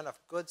provision of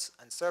goods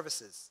and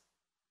services.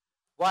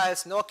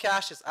 Whilst no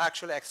cash is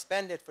actually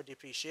expended for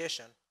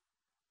depreciation,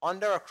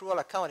 under accrual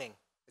accounting,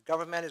 the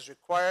government is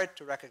required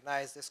to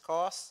recognize this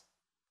cost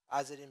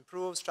as it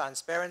improves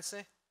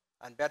transparency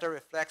and better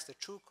reflects the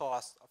true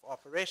cost of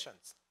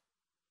operations.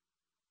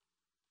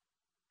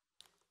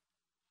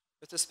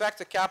 With respect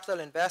to capital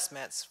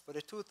investments, for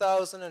the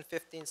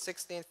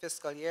 2015-16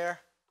 fiscal year,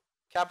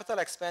 capital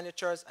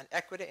expenditures and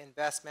equity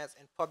investments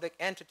in public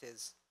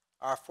entities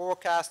are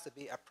forecast to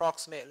be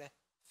approximately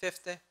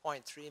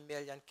 50.3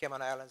 million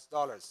Cayman Islands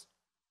dollars.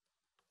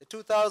 The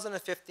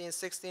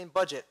 2015-16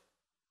 budget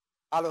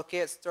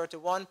allocates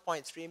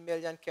 31.3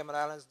 million Cayman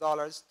Islands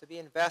dollars to be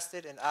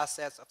invested in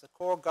assets of the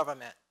core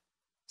government,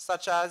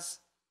 such as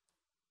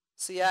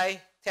CI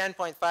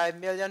 10.5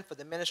 million for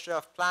the Ministry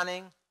of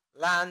Planning,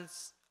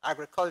 Lands,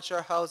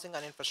 Agriculture, Housing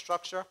and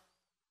Infrastructure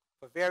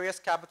for various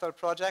capital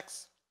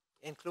projects,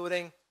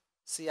 including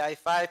CI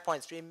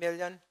 5.3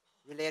 million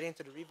relating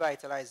to the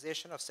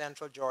revitalization of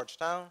Central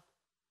Georgetown,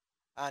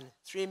 and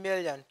 $3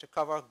 million to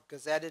cover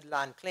gazetted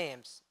land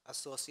claims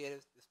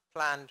associated with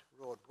planned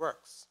road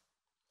works.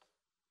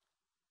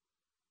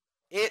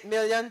 $8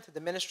 million to the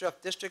Ministry of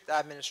District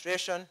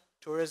Administration,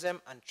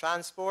 Tourism and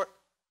Transport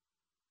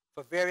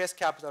for various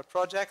capital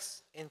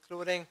projects,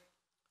 including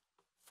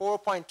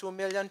 $4.2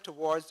 million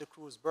towards the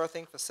cruise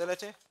berthing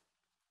facility,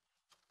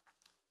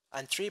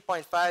 and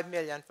 $3.5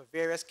 million for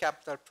various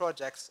capital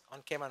projects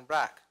on Cayman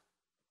Brac.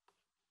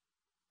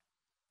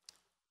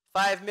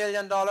 $5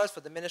 million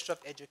for the Ministry of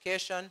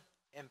Education,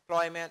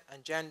 Employment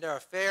and Gender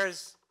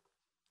Affairs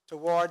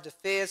toward the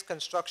phased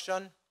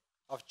construction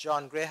of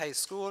John Gray High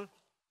School,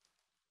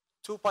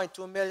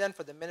 $2.2 million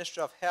for the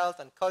Ministry of Health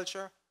and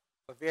Culture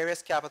for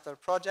various capital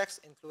projects,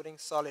 including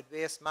solid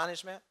waste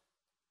management,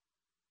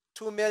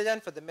 $2 million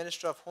for the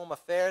Ministry of Home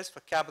Affairs for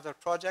capital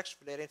projects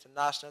relating to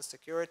national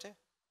security,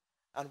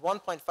 and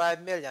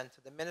 $1.5 million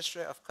to the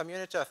Ministry of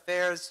Community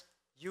Affairs,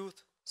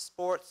 Youth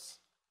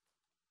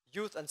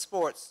and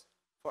Sports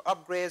for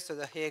upgrades to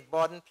the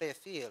Hague-Bodden Play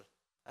Field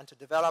and to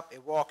develop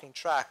a walking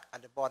track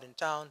at the Bodden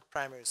Town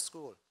Primary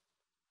School.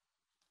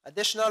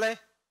 Additionally,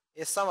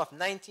 a sum of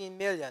 $19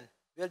 million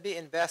will be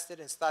invested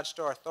in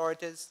statutory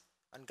authorities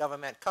and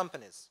government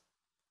companies,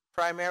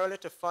 primarily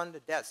to fund the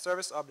debt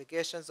service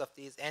obligations of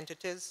these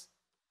entities.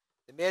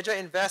 The major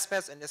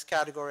investments in this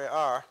category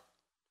are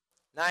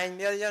 $9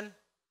 million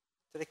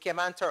to the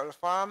Cayman Turtle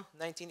Farm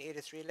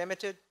 1983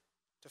 Limited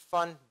to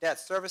fund debt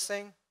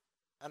servicing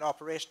and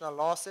operational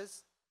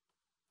losses,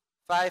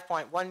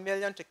 $5.1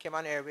 million to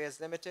Cayman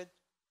Airways Limited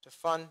to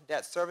fund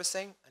debt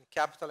servicing and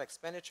capital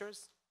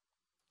expenditures,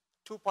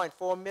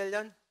 $2.4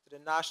 million to the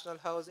National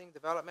Housing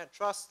Development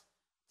Trust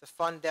to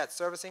fund debt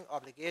servicing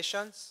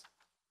obligations,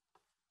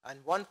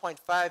 and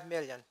 $1.5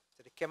 million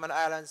to the Cayman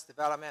Islands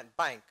Development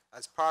Bank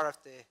as part of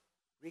the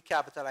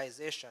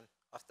recapitalization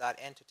of that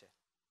entity.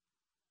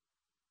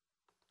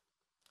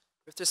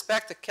 With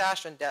respect to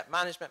cash and debt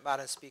management,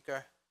 Madam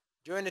Speaker,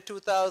 during the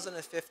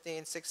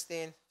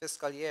 2015-16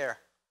 fiscal year,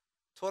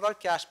 total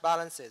cash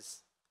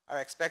balances are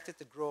expected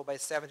to grow by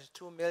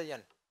 $72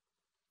 million,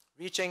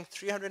 reaching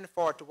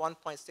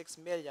 $341.6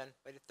 million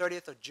by the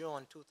 30th of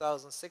June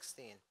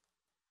 2016.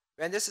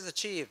 When this is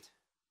achieved,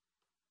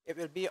 it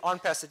will be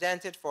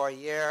unprecedented for a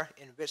year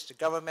in which the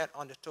government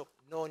undertook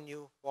no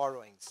new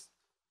borrowings.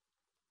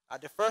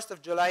 At the 1st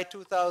of July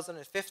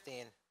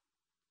 2015,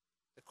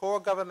 the core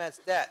government's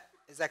debt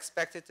is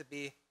expected to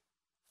be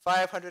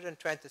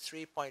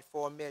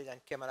 $523.4 million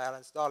Cayman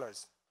Islands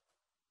dollars.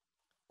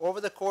 Over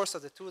the course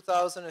of the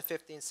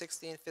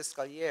 2015-16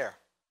 fiscal year,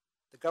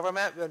 the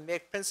government will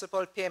make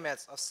principal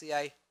payments of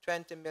CI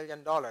 $20 million,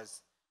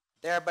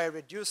 thereby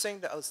reducing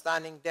the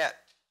outstanding debt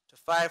to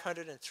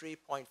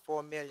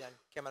 $503.4 million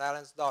Cayman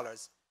Islands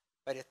dollars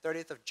by the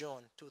 30th of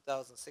June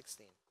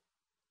 2016.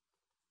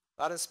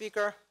 Madam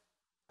Speaker,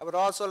 I would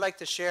also like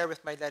to share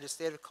with my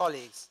legislative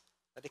colleagues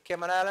that the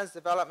Cayman Islands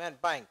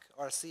Development Bank,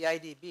 or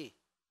CIDB,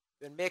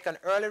 will make an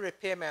early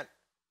repayment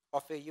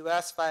of a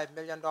US $5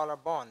 million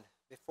bond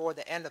before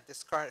the end of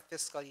this current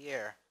fiscal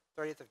year,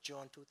 30th of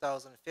June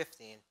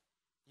 2015,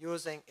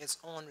 using its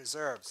own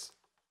reserves.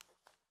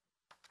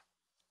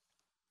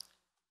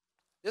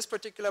 This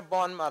particular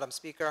bond, Madam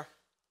Speaker,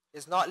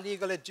 is not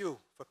legally due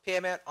for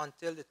payment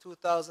until the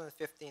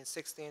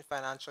 2015-16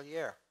 financial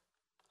year.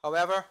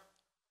 However,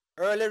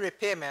 early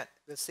repayment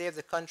will save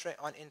the country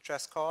on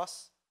interest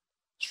costs,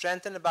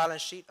 strengthen the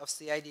balance sheet of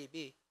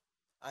CIDB,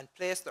 and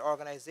place the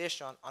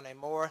organization on a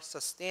more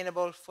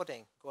sustainable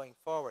footing going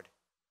forward.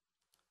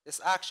 This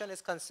action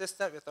is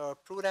consistent with our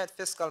prudent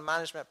fiscal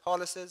management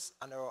policies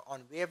and our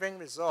unwavering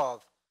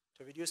resolve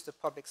to reduce the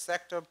public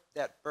sector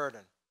debt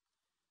burden.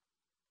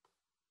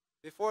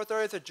 Before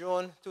 30th of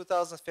June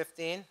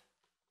 2015,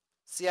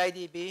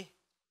 CIDB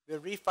will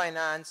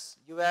refinance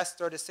US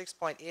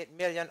 $36.8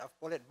 million of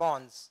bullet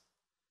bonds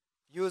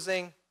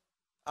using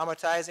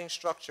amortizing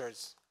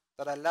structures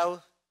that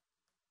allow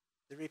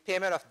the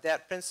repayment of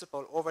debt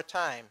principal over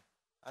time,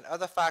 and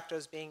other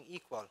factors being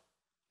equal,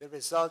 will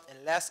result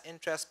in less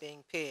interest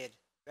being paid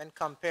when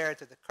compared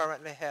to the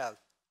currently held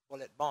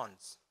bullet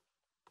bonds.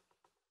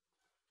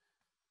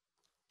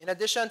 In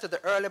addition to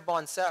the early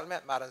bond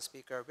settlement, Madam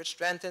Speaker, which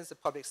strengthens the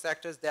public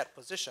sector's debt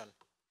position,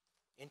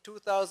 in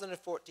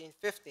 2014-15,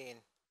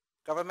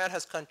 government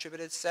has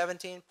contributed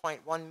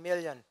 $17.1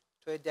 million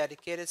to a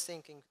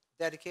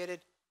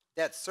dedicated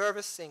debt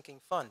service sinking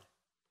fund.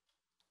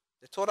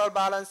 The total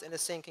balance in the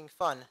sinking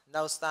fund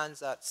now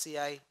stands at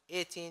CI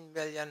 $18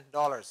 million.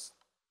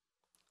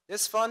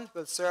 This fund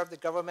will serve the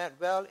government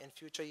well in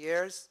future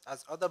years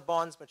as other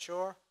bonds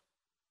mature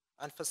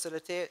and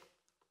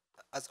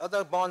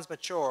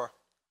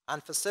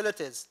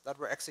facilities that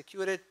were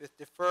executed with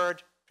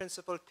deferred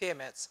principal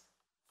payments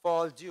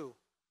fall due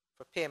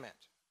for payment.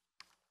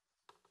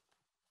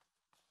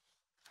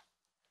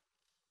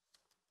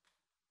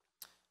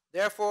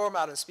 Therefore,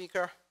 Madam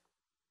Speaker,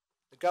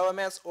 the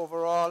government's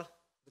overarching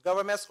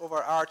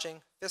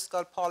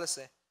fiscal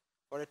policy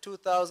for the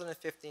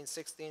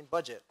 2015-16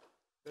 budget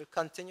will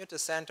continue to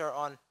center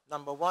on,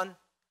 number one,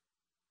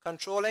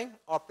 controlling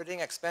operating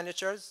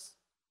expenditures,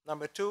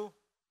 number two,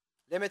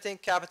 limiting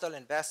capital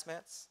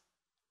investments,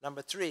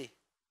 number three,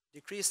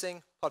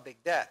 decreasing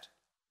public debt,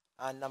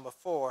 and number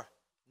four,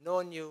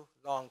 no new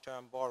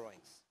long-term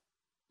borrowings.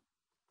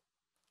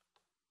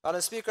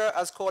 Madam Speaker,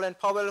 as Colin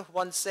Powell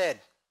once said,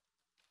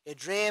 a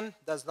dream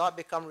does not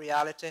become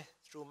reality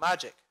through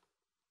magic.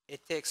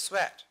 It takes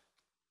sweat,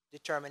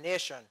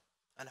 determination,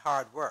 and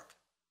hard work.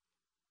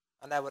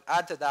 And I would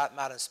add to that,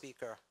 Madam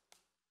Speaker,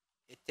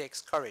 it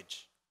takes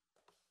courage.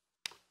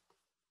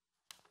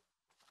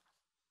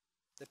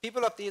 The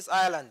people of these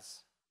islands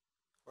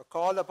were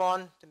called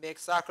upon to make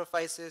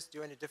sacrifices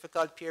during the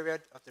difficult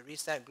period of the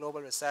recent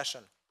global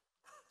recession.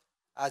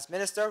 As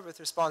Minister with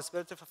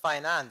responsibility for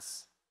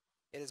finance,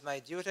 it is my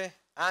duty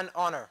and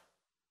honor,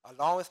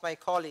 along with my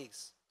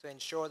colleagues, to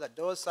ensure that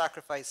those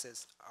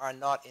sacrifices are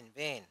not in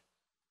vain,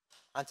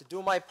 and to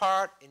do my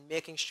part in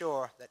making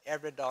sure that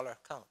every dollar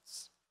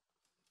counts.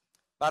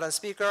 Madam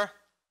Speaker,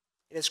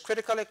 it is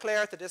critically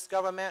clear to this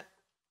government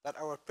that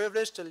our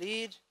privilege to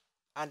lead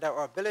and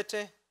our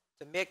ability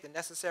to make the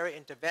necessary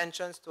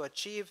interventions to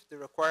achieve the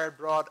required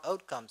broad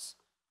outcomes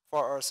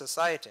for our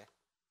society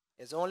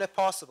is only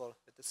possible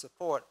with the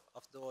support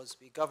of those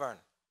we govern.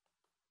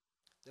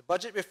 The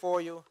budget before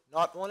you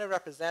not only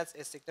represents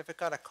a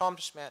significant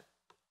accomplishment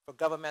for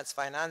government's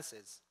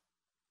finances,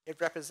 it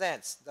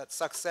represents that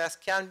success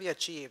can be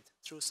achieved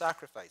through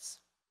sacrifice.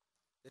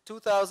 The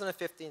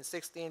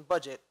 2015-16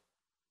 budget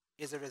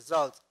is a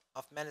result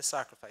of many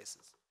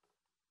sacrifices.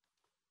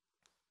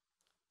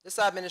 This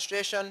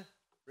administration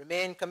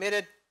remain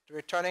committed to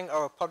returning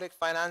our public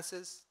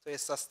finances to a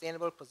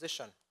sustainable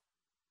position.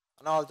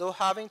 And although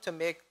having to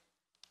make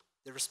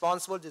the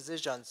responsible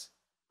decisions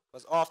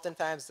was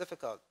oftentimes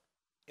difficult,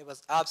 it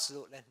was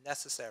absolutely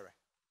necessary.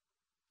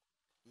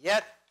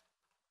 Yet,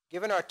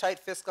 given our tight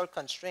fiscal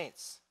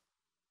constraints,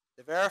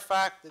 the very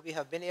fact that we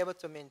have been able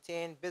to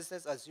maintain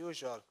business as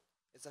usual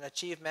is an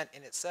achievement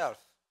in itself,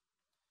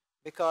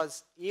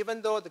 because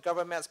even though the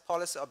government's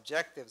policy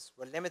objectives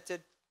were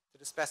limited to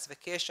the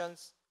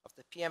specifications of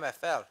the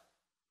PMFL,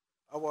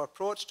 our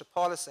approach to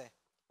policy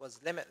was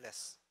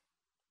limitless.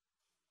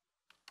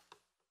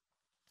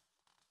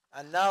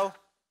 And now,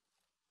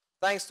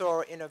 thanks to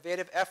our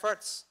innovative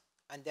efforts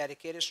and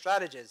dedicated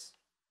strategies,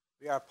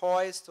 we are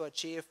poised to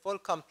achieve full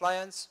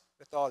compliance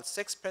with all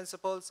 6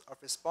 principles of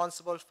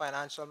responsible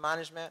financial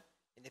management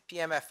in the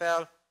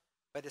PMFL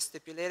by the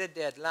stipulated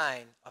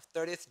deadline of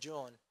 30th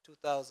June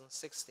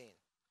 2016.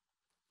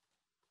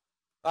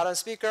 Madam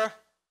Speaker,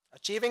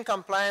 achieving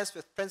compliance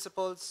with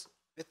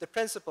the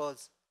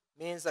principles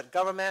means that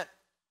government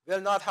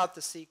will not have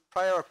to seek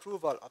prior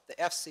approval of the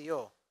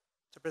FCO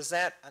to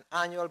present an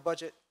annual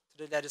budget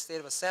to the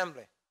Legislative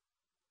Assembly.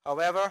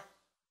 However,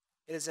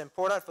 it is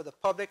important for the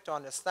public to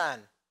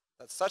understand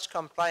that such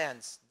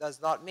compliance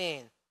does not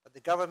mean that the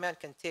government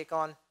can take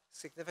on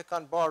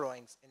significant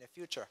borrowings in the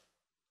future.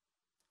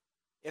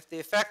 If the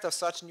effect of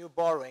such new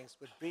borrowings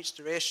would breach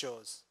the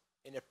ratios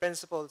in the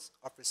principles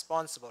of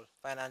responsible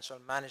financial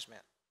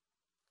management.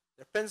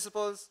 The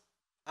principles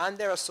and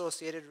their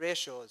associated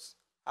ratios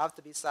have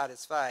to be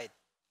satisfied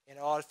in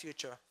all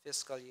future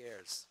fiscal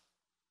years.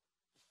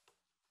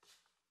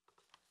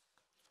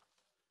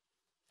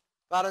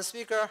 Madam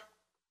Speaker,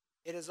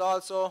 it is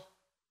also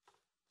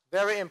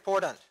very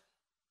important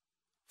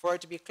for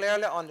it to be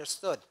clearly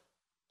understood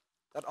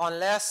that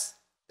unless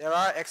there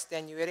are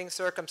extenuating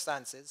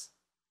circumstances,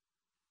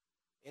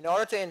 in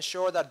order to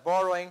ensure that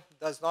borrowing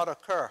does not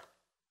occur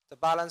to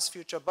balance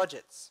future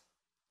budgets,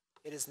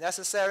 it is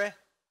necessary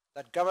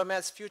that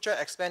government's future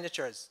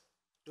expenditures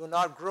do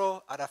not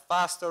grow at a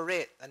faster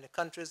rate than the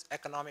country's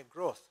economic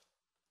growth.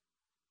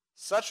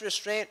 Such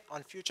restraint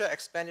on future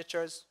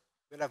expenditures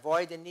will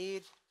avoid the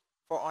need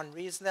for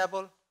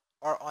unreasonable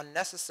or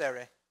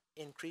unnecessary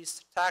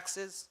increased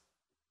taxes,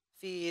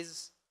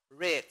 fees,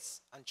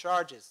 rates, and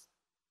charges.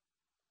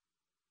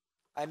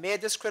 I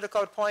made this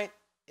critical point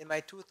in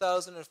my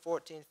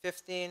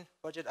 2014-15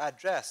 budget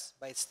address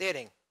by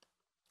stating,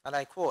 and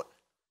I quote,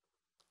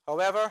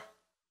 "However,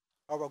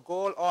 our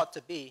goal ought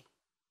to be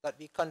that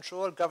we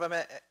control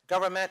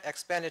government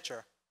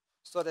expenditure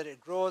so that it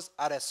grows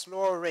at a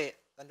slower rate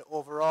than the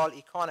overall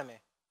economy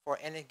for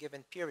any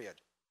given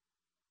period.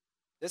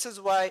 This is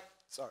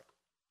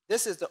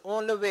the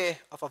only way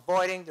of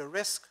avoiding the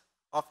risk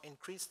of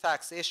increased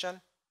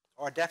taxation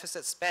or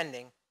deficit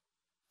spending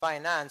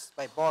financed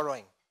by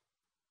borrowing,"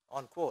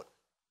 unquote.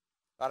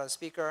 Madam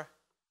Speaker,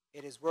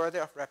 it is worthy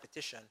of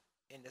repetition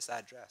in this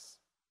address.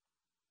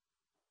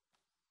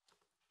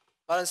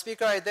 Madam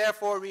Speaker, I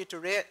therefore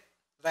reiterate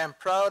that I am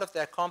proud of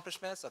the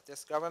accomplishments of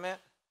this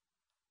government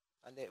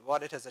and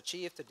what it has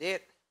achieved to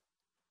date.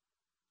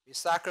 We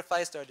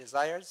sacrificed our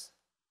desires,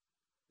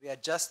 we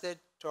adjusted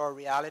to our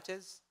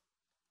realities,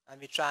 and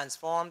we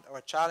transformed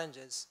our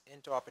challenges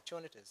into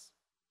opportunities.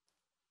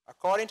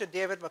 According to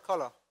David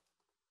McCullough,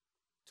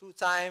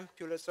 two-time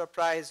Pulitzer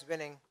Prize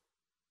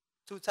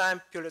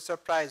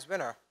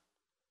winner,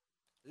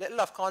 little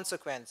of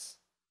consequence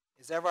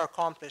is ever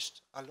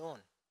accomplished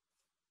alone.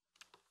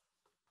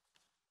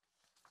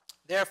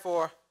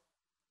 Therefore,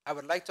 I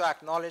would like to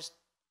acknowledge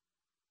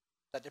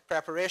that the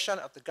preparation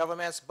of the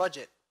government's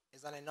budget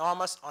is an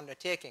enormous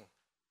undertaking,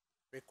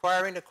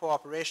 requiring the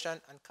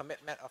cooperation and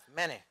commitment of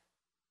many.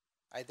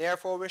 I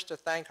therefore wish to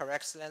thank Her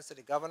Excellency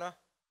the Governor,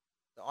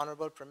 the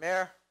Honorable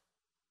Premier,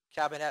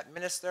 Cabinet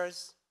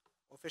Ministers,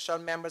 official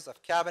members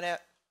of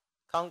Cabinet,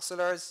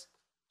 councillors,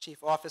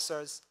 chief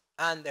officers,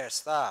 and their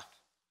staff.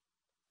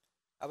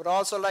 I would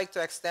also like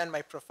to extend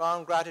my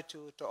profound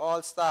gratitude to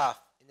all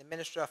staff in the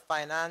Ministry of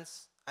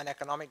Finance and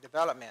Economic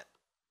Development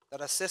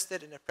that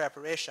assisted in the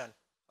preparation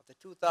of the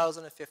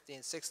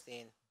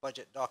 2015-16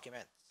 budget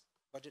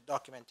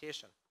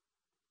documentation.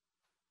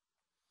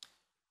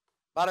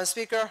 Madam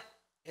Speaker,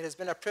 it has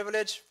been a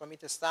privilege for me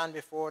to stand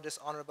before this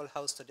honorable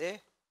House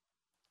today.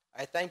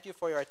 I thank you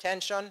for your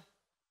attention,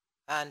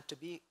 and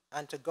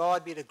to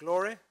God be the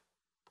glory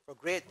for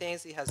great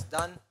things He has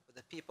done for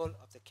the people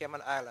of the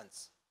Cayman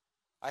Islands.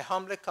 I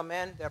humbly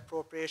commend the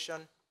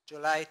appropriation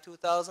July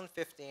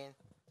 2015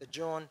 to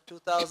June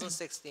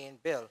 2016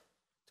 Bill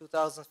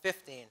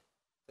 2015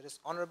 to this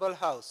honorable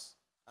House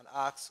and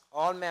ask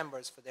all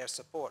members for their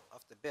support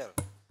of the bill.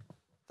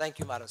 Thank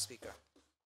you, Madam Speaker.